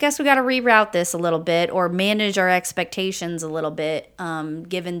 okay, I guess we got to reroute this a little bit or manage our expectations a little bit,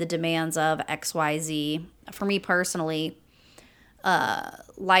 given the demands of XYZ. For me personally,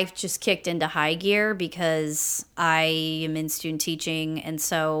 life just kicked into high gear because I am in student teaching, and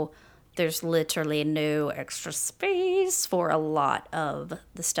so there's literally no extra space for a lot of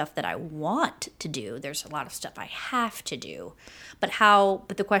the stuff that I want to do. There's a lot of stuff I have to do. But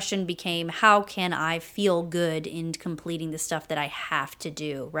the question became, how can I feel good in completing the stuff that I have to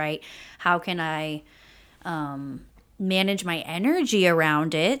do, right? How can I manage my energy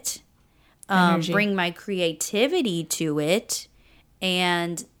around it, bring my creativity to it?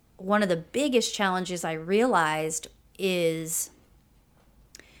 And one of the biggest challenges I realized is,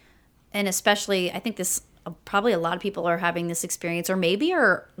 and especially I think this probably a lot of people are having this experience or maybe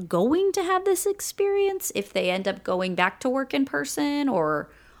are going to have this experience if they end up going back to work in person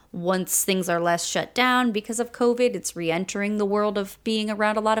or once things are less shut down because of COVID, it's re-entering the world of being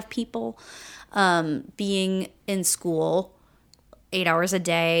around a lot of people, being in school 8 hours a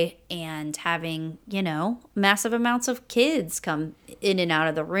day and having, massive amounts of kids come in and out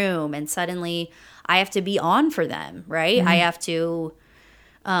of the room. And suddenly I have to be on for them, right? Mm-hmm. I have to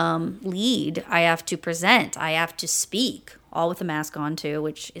lead. I have to present. I have to speak, all with a mask on too,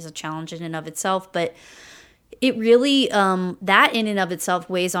 which is a challenge in and of itself. But it really, that in and of itself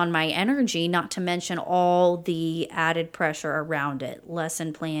weighs on my energy, not to mention all the added pressure around it.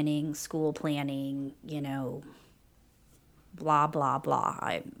 Lesson planning, school planning, blah, blah, blah.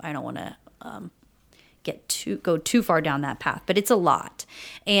 I don't want to go too far down that path, but it's a lot.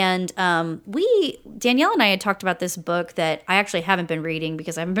 And Danielle and I had talked about this book that I actually haven't been reading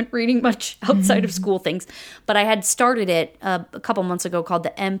because I haven't been reading much outside of school things, but I had started it a couple months ago called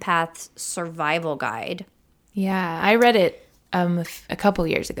The Empath's Survival Guide. Yeah, I read it a couple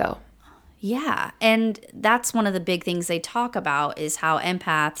years ago. Yeah, and that's one of the big things they talk about is how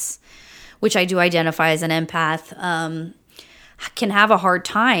empaths, which I do identify as an empath, can have a hard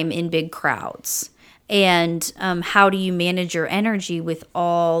time in big crowds. And how do you manage your energy with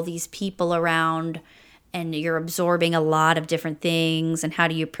all these people around and you're absorbing a lot of different things, and how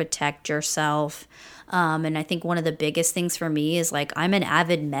do you protect yourself? And I think one of the biggest things for me is I'm an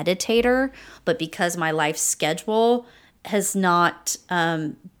avid meditator, but because my life schedule has not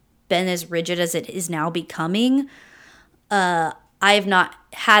been as rigid as it is now becoming, I have not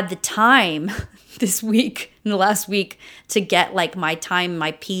had the time this week, in the last week, to get like my time,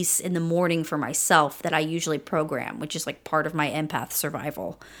 my peace in the morning for myself that I usually program, which is like part of my empath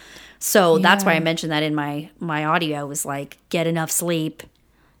survival. So that's why I mentioned that in my audio, was like, get enough sleep,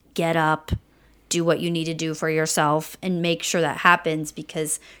 get up, do what you need to do for yourself, and make sure that happens,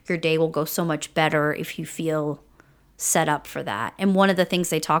 because your day will go so much better if you feel set up for that. And one of the things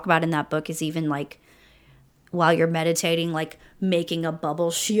they talk about in that book is even like, while you're meditating, like making a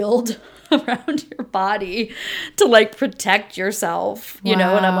bubble shield around your body to like protect yourself, you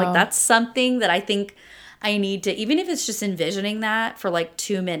know? And I'm like, that's something that I think I need to, even if it's just envisioning that for like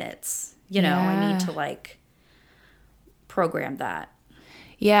 2 minutes, you know, I need to like program that.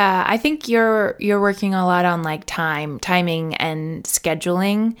 Yeah, I think you're working a lot on like timing and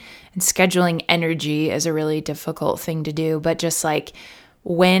scheduling. And scheduling energy is a really difficult thing to do, but just like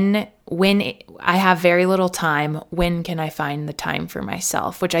when I have very little time, when can I find the time for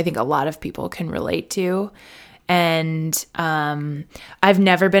myself, which I think a lot of people can relate to. And I've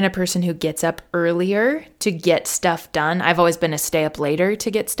never been a person who gets up earlier to get stuff done. I've always been a stay up later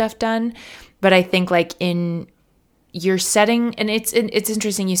to get stuff done. But I think like in your setting, and it's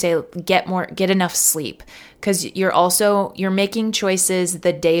interesting you say get enough sleep, because you're making choices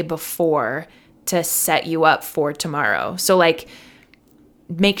the day before to set you up for tomorrow. So like,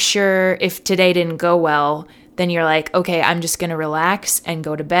 make sure if today didn't go well, then you're like, okay, I'm just going to relax and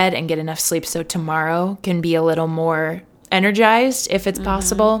go to bed and get enough sleep so tomorrow can be a little more energized if it's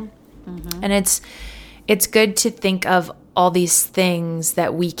possible. Mm-hmm. And it's good to think of all these things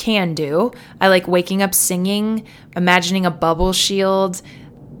that we can do. I like waking up singing, imagining a bubble shield.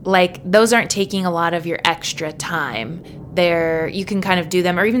 Like, those aren't taking a lot of your extra time. You can kind of do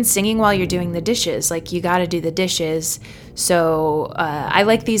them, or even singing while you're doing the dishes. Like, you got to do the dishes. So I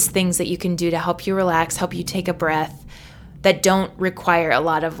like these things that you can do to help you relax, help you take a breath, that don't require a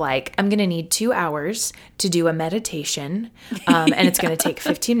lot of like, I'm going to need 2 hours to do a meditation, and it's going to take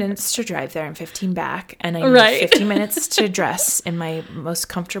 15 minutes to drive there and 15 back, and I need 15 minutes to dress in my most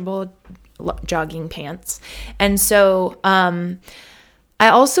comfortable jogging pants. And so I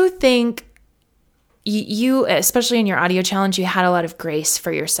also think you, especially in your audio challenge, you had a lot of grace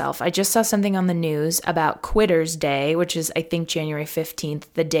for yourself. I just saw something on the news about Quitter's Day, which is, I think, January 15th,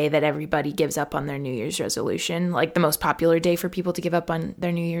 the day that everybody gives up on their New Year's resolution, like the most popular day for people to give up on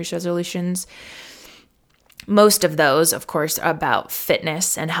their New Year's resolutions. Most of those, of course, are about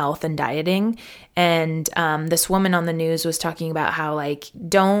fitness and health and dieting. And this woman on the news was talking about how, like,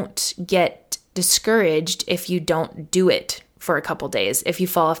 don't get discouraged if you don't do it for a couple days, if you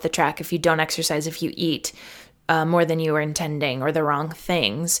fall off the track, if you don't exercise, if you eat more than you were intending or the wrong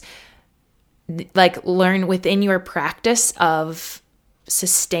things. Like, learn within your practice of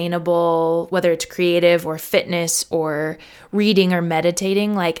sustainable, whether it's creative or fitness or reading or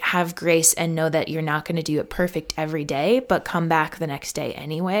meditating, like, have grace and know that you're not going to do it perfect every day, but come back the next day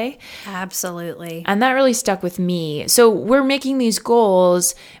anyway. Absolutely. And that really stuck with me. So we're making these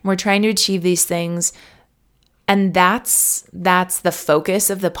goals and we're trying to achieve these things. And that's the focus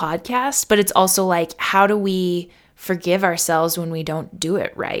of the podcast, but it's also like, how do we forgive ourselves when we don't do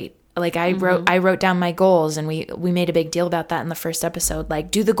it right? Like, I wrote down my goals, and we made a big deal about that in the first episode. Like,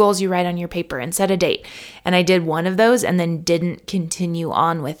 do the goals you write on your paper and set a date. And I did one of those and then didn't continue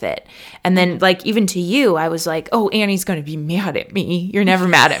on with it. And then, like, even to you, I was like, oh, Annie's going to be mad at me. You're never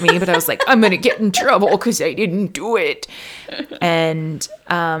mad at me. But I was like, I'm going to get in trouble because I didn't do it.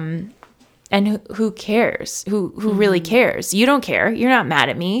 And who cares? Who really cares? You don't care. You're not mad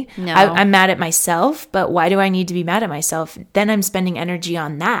at me. No. I'm mad at myself, but why do I need to be mad at myself? Then I'm spending energy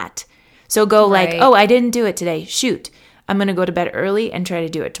on that. So go like, oh, I didn't do it today. Shoot. I'm going to go to bed early and try to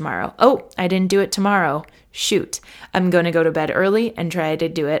do it tomorrow. Oh, I didn't do it tomorrow. Shoot. I'm going to go to bed early and try to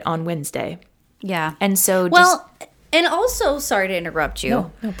do it on Wednesday. Yeah. And so and also, sorry to interrupt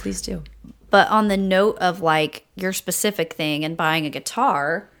you. No, please do. But on the note of like your specific thing and buying a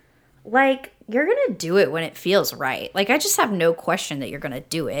guitar, like, you're going to do it when it feels right. Like, I just have no question that you're going to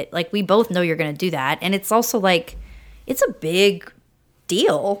do it. Like, we both know you're going to do that. And it's also, like, it's a big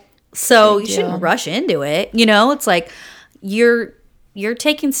deal. So you shouldn't rush into it. You know, it's like you're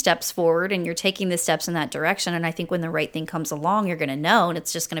taking steps forward and you're taking the steps in that direction. And I think when the right thing comes along, you're going to know. And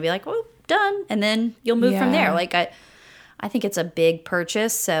it's just going to be like, oh, done. And then you'll move from there. Like, I think it's a big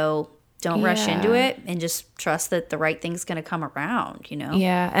purchase. So don't rush into it and just trust that the right thing's going to come around, you know?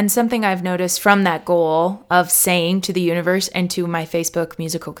 Yeah. And something I've noticed from that goal of saying to the universe and to my Facebook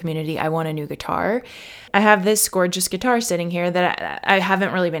musical community, I want a new guitar. I have this gorgeous guitar sitting here that I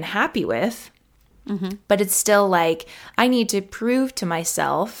haven't really been happy with, but it's still like, I need to prove to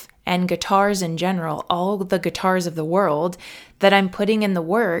myself and guitars in general, all the guitars of the world, that I'm putting in the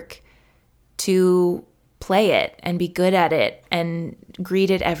work to play it and be good at it and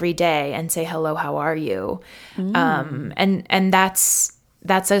greet it every day and say, hello, how are you? And that's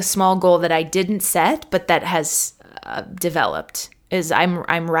a small goal that I didn't set, but that has developed. Is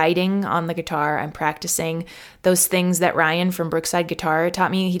I'm writing on the guitar. I'm practicing those things that Ryan from Brookside Guitar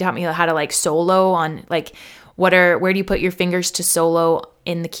taught me. He taught me how to like solo on like where do you put your fingers to solo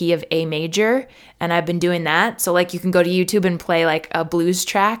in the key of A major? And I've been doing that. So like you can go to YouTube and play like a blues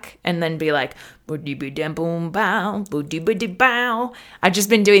track and then be like, I've just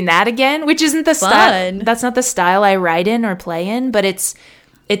been doing that again, which isn't the style. That's not the style I write in or play in, but it's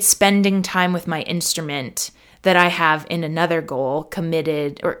spending time with my instrument that I have in another goal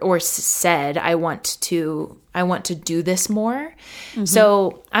committed or said I want to do this more. Mm-hmm.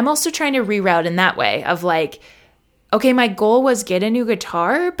 So I'm also trying to reroute in that way of like, okay, my goal was get a new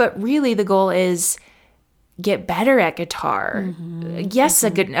guitar, but really the goal is get better at guitar. Mm-hmm. Yes,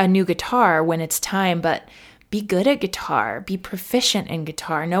 mm-hmm. a new guitar when it's time, but be good at guitar, be proficient in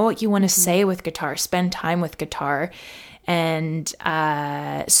guitar, know what you want to mm-hmm. say with guitar, spend time with guitar. And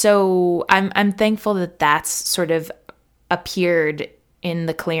so I'm thankful that that's sort of appeared in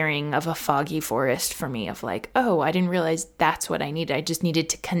the clearing of a foggy forest for me of like, oh, I didn't realize that's what I needed. I just needed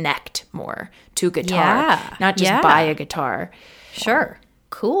to connect more to guitar, not just buy a guitar. Sure.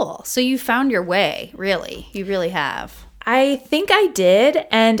 Cool. So you found your way, really. You really have. I think I did.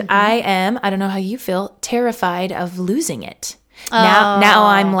 And mm-hmm. I don't know how you feel, terrified of losing it. Now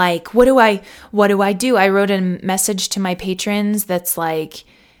I'm like, what do I do? I wrote a message to my patrons that's like,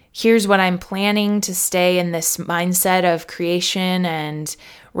 here's what I'm planning to stay in this mindset of creation and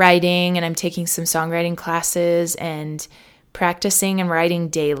writing, and I'm taking some songwriting classes and practicing and writing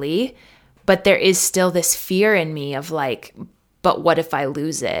daily. But there is still this fear in me of like, but what if I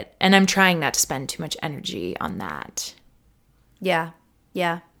lose it? And I'm trying not to spend too much energy on that. Yeah.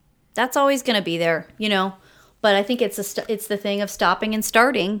 That's always going to be there, you know. But I think it's the thing of stopping and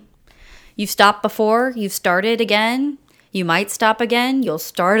starting. You've stopped before, you've started again. You might stop again, you'll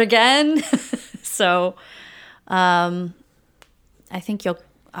start again. So I think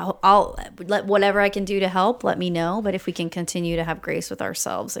I'll let whatever I can do to help, let me know. But if we can continue to have grace with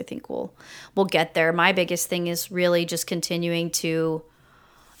ourselves, I think we'll get there. My biggest thing is really just continuing to,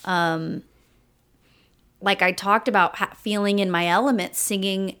 like I talked about, feeling in my element,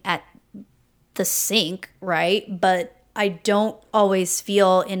 singing at the sink, right? But I don't always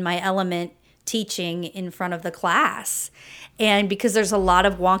feel in my element teaching in front of the class. And because there's a lot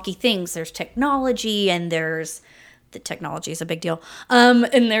of wonky things, there's technology, and the technology is a big deal.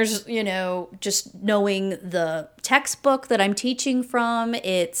 And there's, you know, just knowing the textbook that I'm teaching from,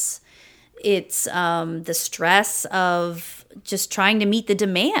 it's the stress of just trying to meet the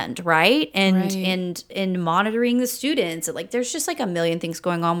demand, right? And monitoring the students. Like there's just like a million things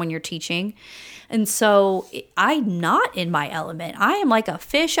going on when you're teaching. And so I'm not in my element. I am like a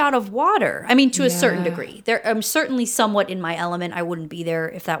fish out of water. I mean, to a certain degree. I'm certainly somewhat in my element. I wouldn't be there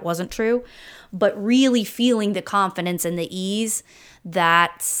if that wasn't true. But really feeling the confidence and the ease,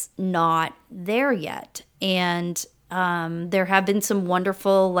 that's not there yet. And there have been some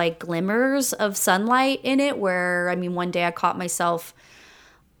wonderful like glimmers of sunlight in it where, I mean, one day I caught myself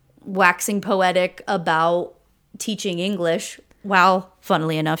waxing poetic about teaching English while,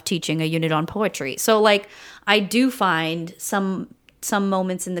 funnily enough, teaching a unit on poetry. So like I do find some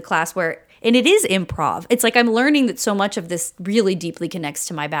moments in the class where, and it is improv. It's like I'm learning that so much of this really deeply connects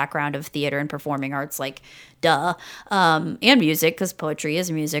to my background of theater and performing arts, like duh, and music, because poetry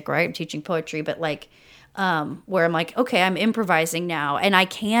is music, right? I'm teaching poetry, but like where I'm like, okay, I'm improvising now, and I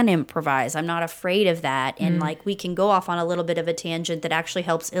can improvise. I'm not afraid of that. And like we can go off on a little bit of a tangent that actually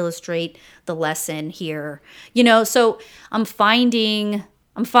helps illustrate the lesson here, you know. So I'm finding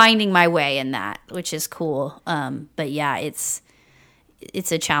my way in that, which is cool. But yeah, it's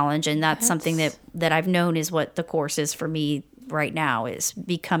a challenge, and that's something that I've known is what the course is for me right now, is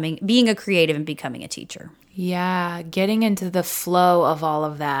being a creative and becoming a teacher. Yeah, getting into the flow of all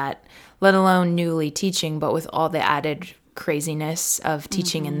of that, let alone newly teaching, but with all the added craziness of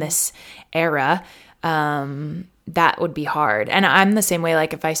teaching in this era, that would be hard. And I'm the same way,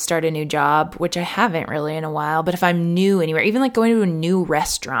 like if I start a new job, which I haven't really in a while, but if I'm new anywhere, even like going to a new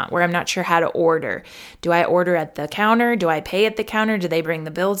restaurant where I'm not sure how to order, do I order at the counter? Do I pay at the counter? Do they bring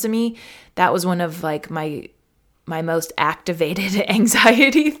the bill to me? That was one of like my most activated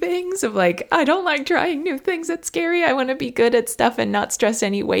anxiety things of like, I don't like trying new things. It's scary. I want to be good at stuff and not stress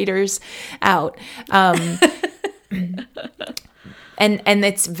any waiters out. And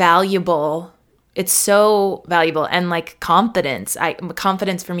it's valuable it's so valuable. And like confidence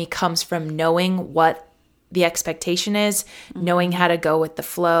for me comes from knowing what the expectation is, knowing how to go with the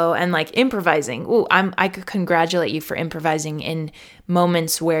flow, and like improvising. Ooh, I could congratulate you for improvising in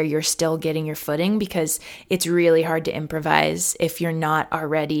moments where you're still getting your footing, because it's really hard to improvise if you're not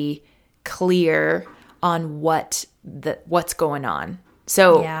already clear on what's going on.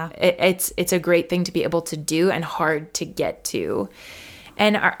 So Yeah. it's a great thing to be able to do and hard to get to.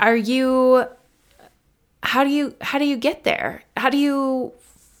 And are you? How do you get there? Do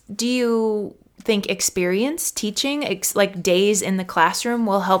you think experience teaching, like days in the classroom,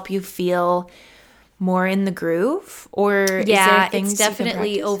 will help you feel more in the groove? Or is there things it's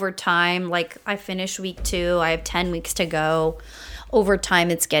definitely over time. Like I finished week 2, I have 10 weeks to go. Over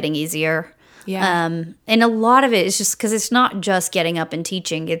time, it's getting easier. Yeah. And a lot of it is just because it's not just getting up and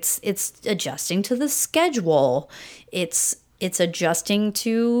teaching. It's adjusting to the schedule. It's adjusting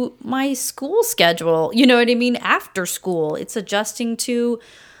to my school schedule. You know what I mean? After school, it's adjusting to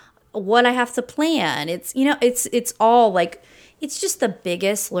what I have to plan. It's, it's all like, it's just the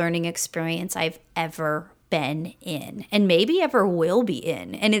biggest learning experience I've ever been in and maybe ever will be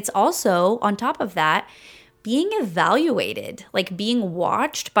in. And it's also, on top of that, being evaluated, like being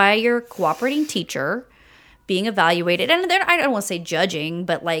watched by your cooperating teacher, being evaluated. And then I don't want to say judging,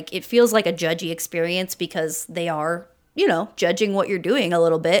 but like it feels like a judgy experience because they are, judging what you're doing a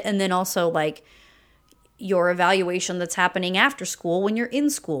little bit. And then also like your evaluation that's happening after school when you're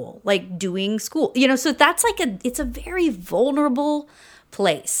in school, like doing school, so that's like it's a very vulnerable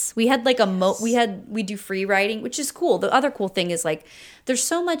place. We had like we do free writing, which is cool. The other cool thing is like, there's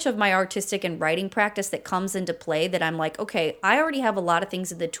so much of my artistic and writing practice that comes into play that I'm like, okay, I already have a lot of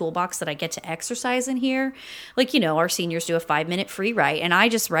things in the toolbox that I get to exercise in here. Like, our seniors do a 5-minute free write and I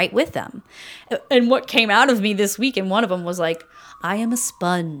just write with them. And what came out of me this week, and one of them was like, I am a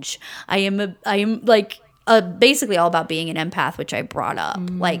sponge. I am like, basically all about being an empath, which I brought up.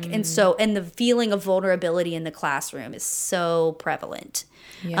 Like, and the feeling of vulnerability in the classroom is so prevalent.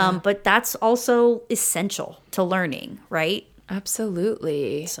 Yeah. But that's also essential to learning, right?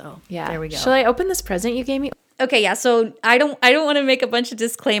 Absolutely. So yeah, there we go. Shall I open this present you gave me? Okay, yeah. So I don't want to make a bunch of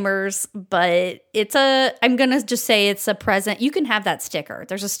disclaimers, but I'm gonna just say it's a present. You can have that sticker.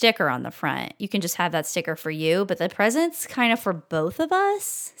 There's a sticker on the front. You can just have that sticker for you, but the present's kind of for both of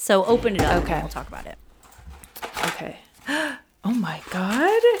us. So open it up. Okay. And we'll talk about it. Okay. Oh my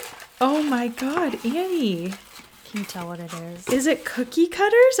God, Annie. Can you tell what it is? Is it cookie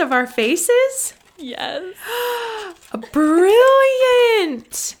cutters of our faces? Yes.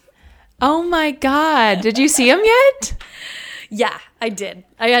 Brilliant. Oh my God. Did you see them yet? Yeah, I did.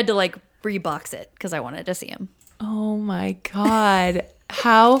 I had to like rebox it because I wanted to see them. Oh my God.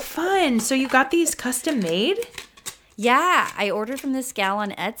 How fun. So you got these custom made? Yeah, I ordered from this gal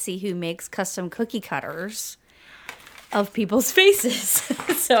on Etsy who makes custom cookie cutters of people's faces.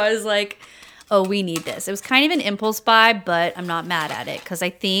 So I was like, oh, we need this. It was kind of an impulse buy, but I'm not mad at it because I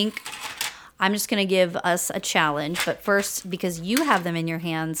think I'm just going to give us a challenge. But first, because you have them in your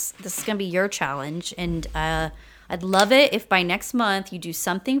hands, this is going to be your challenge. And I'd love it if by next month you do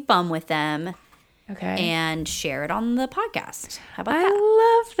something fun with them. Okay. And share it on the podcast. How about that?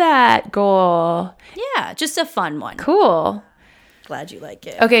 I love that goal. Yeah, just a fun one. Cool. Glad you like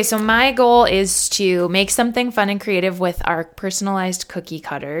it. Okay, so my goal is to make something fun and creative with our personalized cookie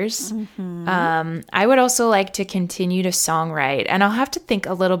cutters. I would also like to continue to songwrite, and I'll have to think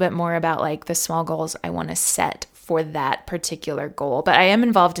a little bit more about like the small goals I want to set for that particular goal. But I am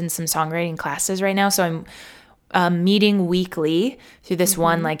involved in some songwriting classes right now, so I'm meeting weekly through this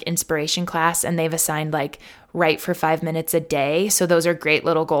one like inspiration class, and they've assigned like write for 5 minutes a day. So those are great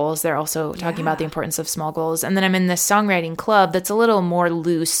little goals. They're also talking about the importance of small goals. And then I'm in this songwriting club that's a little more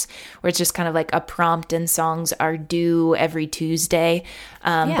loose, where it's just kind of like a prompt and songs are due every Tuesday.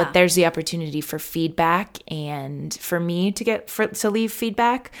 But there's the opportunity for feedback and for me to leave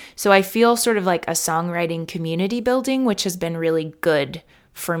feedback. So I feel sort of like a songwriting community building, which has been really good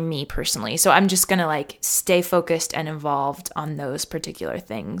for me personally. So I'm just going to like stay focused and involved on those particular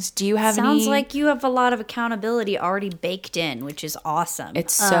things. Do you have Sounds like you have a lot of accountability already baked in, which is awesome.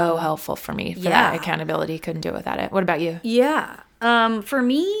 It's so helpful for me for that accountability. Couldn't do it without it. What about you? Yeah. For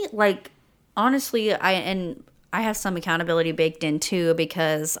me, like honestly, I have some accountability baked in too,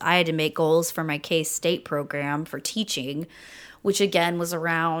 because I had to make goals for my K-State program for teaching, which again was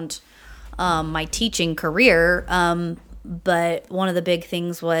around my teaching career. But one of the big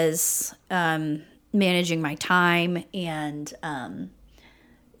things was managing my time and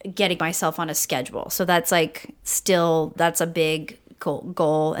getting myself on a schedule. So that's like that's a big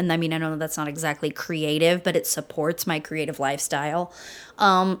goal. And I mean, I know that's not exactly creative, but it supports my creative lifestyle.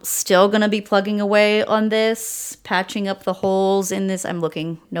 Still gonna be plugging away on this, patching up the holes in this. I'm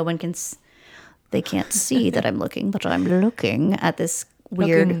looking. No one can. They can't see that I'm looking, but I'm looking at this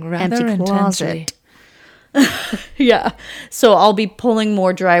weird empty closet. Yeah. So I'll be pulling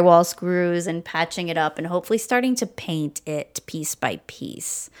more drywall screws and patching it up and hopefully starting to paint it piece by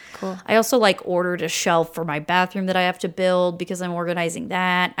piece. Cool. I also ordered a shelf for my bathroom that I have to build because I'm organizing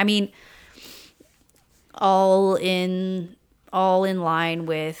that. I mean, all in line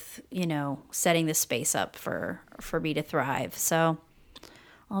with, setting the space up for me to thrive. So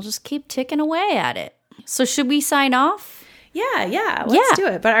I'll just keep ticking away at it. So should we sign off? Yeah. Let's do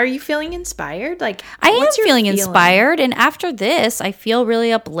it. But are you feeling inspired? I am feeling inspired. And after this, I feel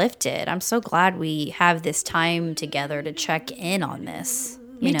really uplifted. I'm so glad we have this time together to check in on this.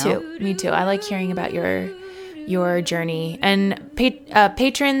 Me too. I like hearing about your journey. And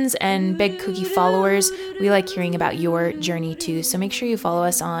patrons and Big Cookie followers, we like hearing about your journey too. So make sure you follow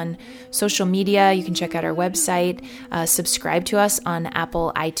us on social media. You can check out our website, subscribe to us on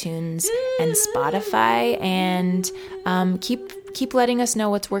Apple, iTunes, and Spotify, and keep letting us know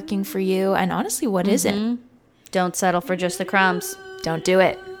what's working for you and honestly what isn't. Don't settle for just the crumbs. Don't do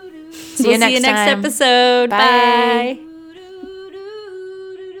it. See you next episode. Bye.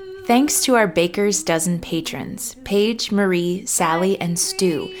 Thanks to our Baker's Dozen patrons, Paige, Marie, Sally, and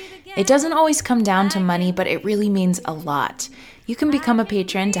Stu. It doesn't always come down to money, but it really means a lot. You can become a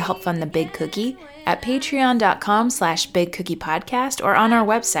patron to help fund the Big Cookie at patreon.com/bigcookiepodcast or on our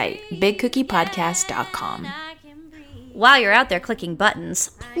website, bigcookiepodcast.com. While you're out there clicking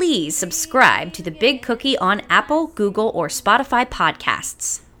buttons, please subscribe to the Big Cookie on Apple, Google, or Spotify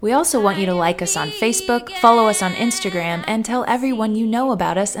podcasts. We also want you to like us on Facebook, follow us on Instagram, and tell everyone you know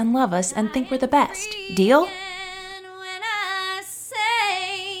about us and love us and think we're the best. Deal? When I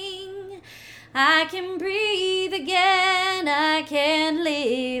sing, I can breathe again, I can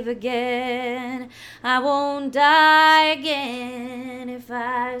live again, I won't die again if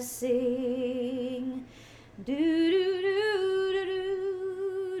I sing. Do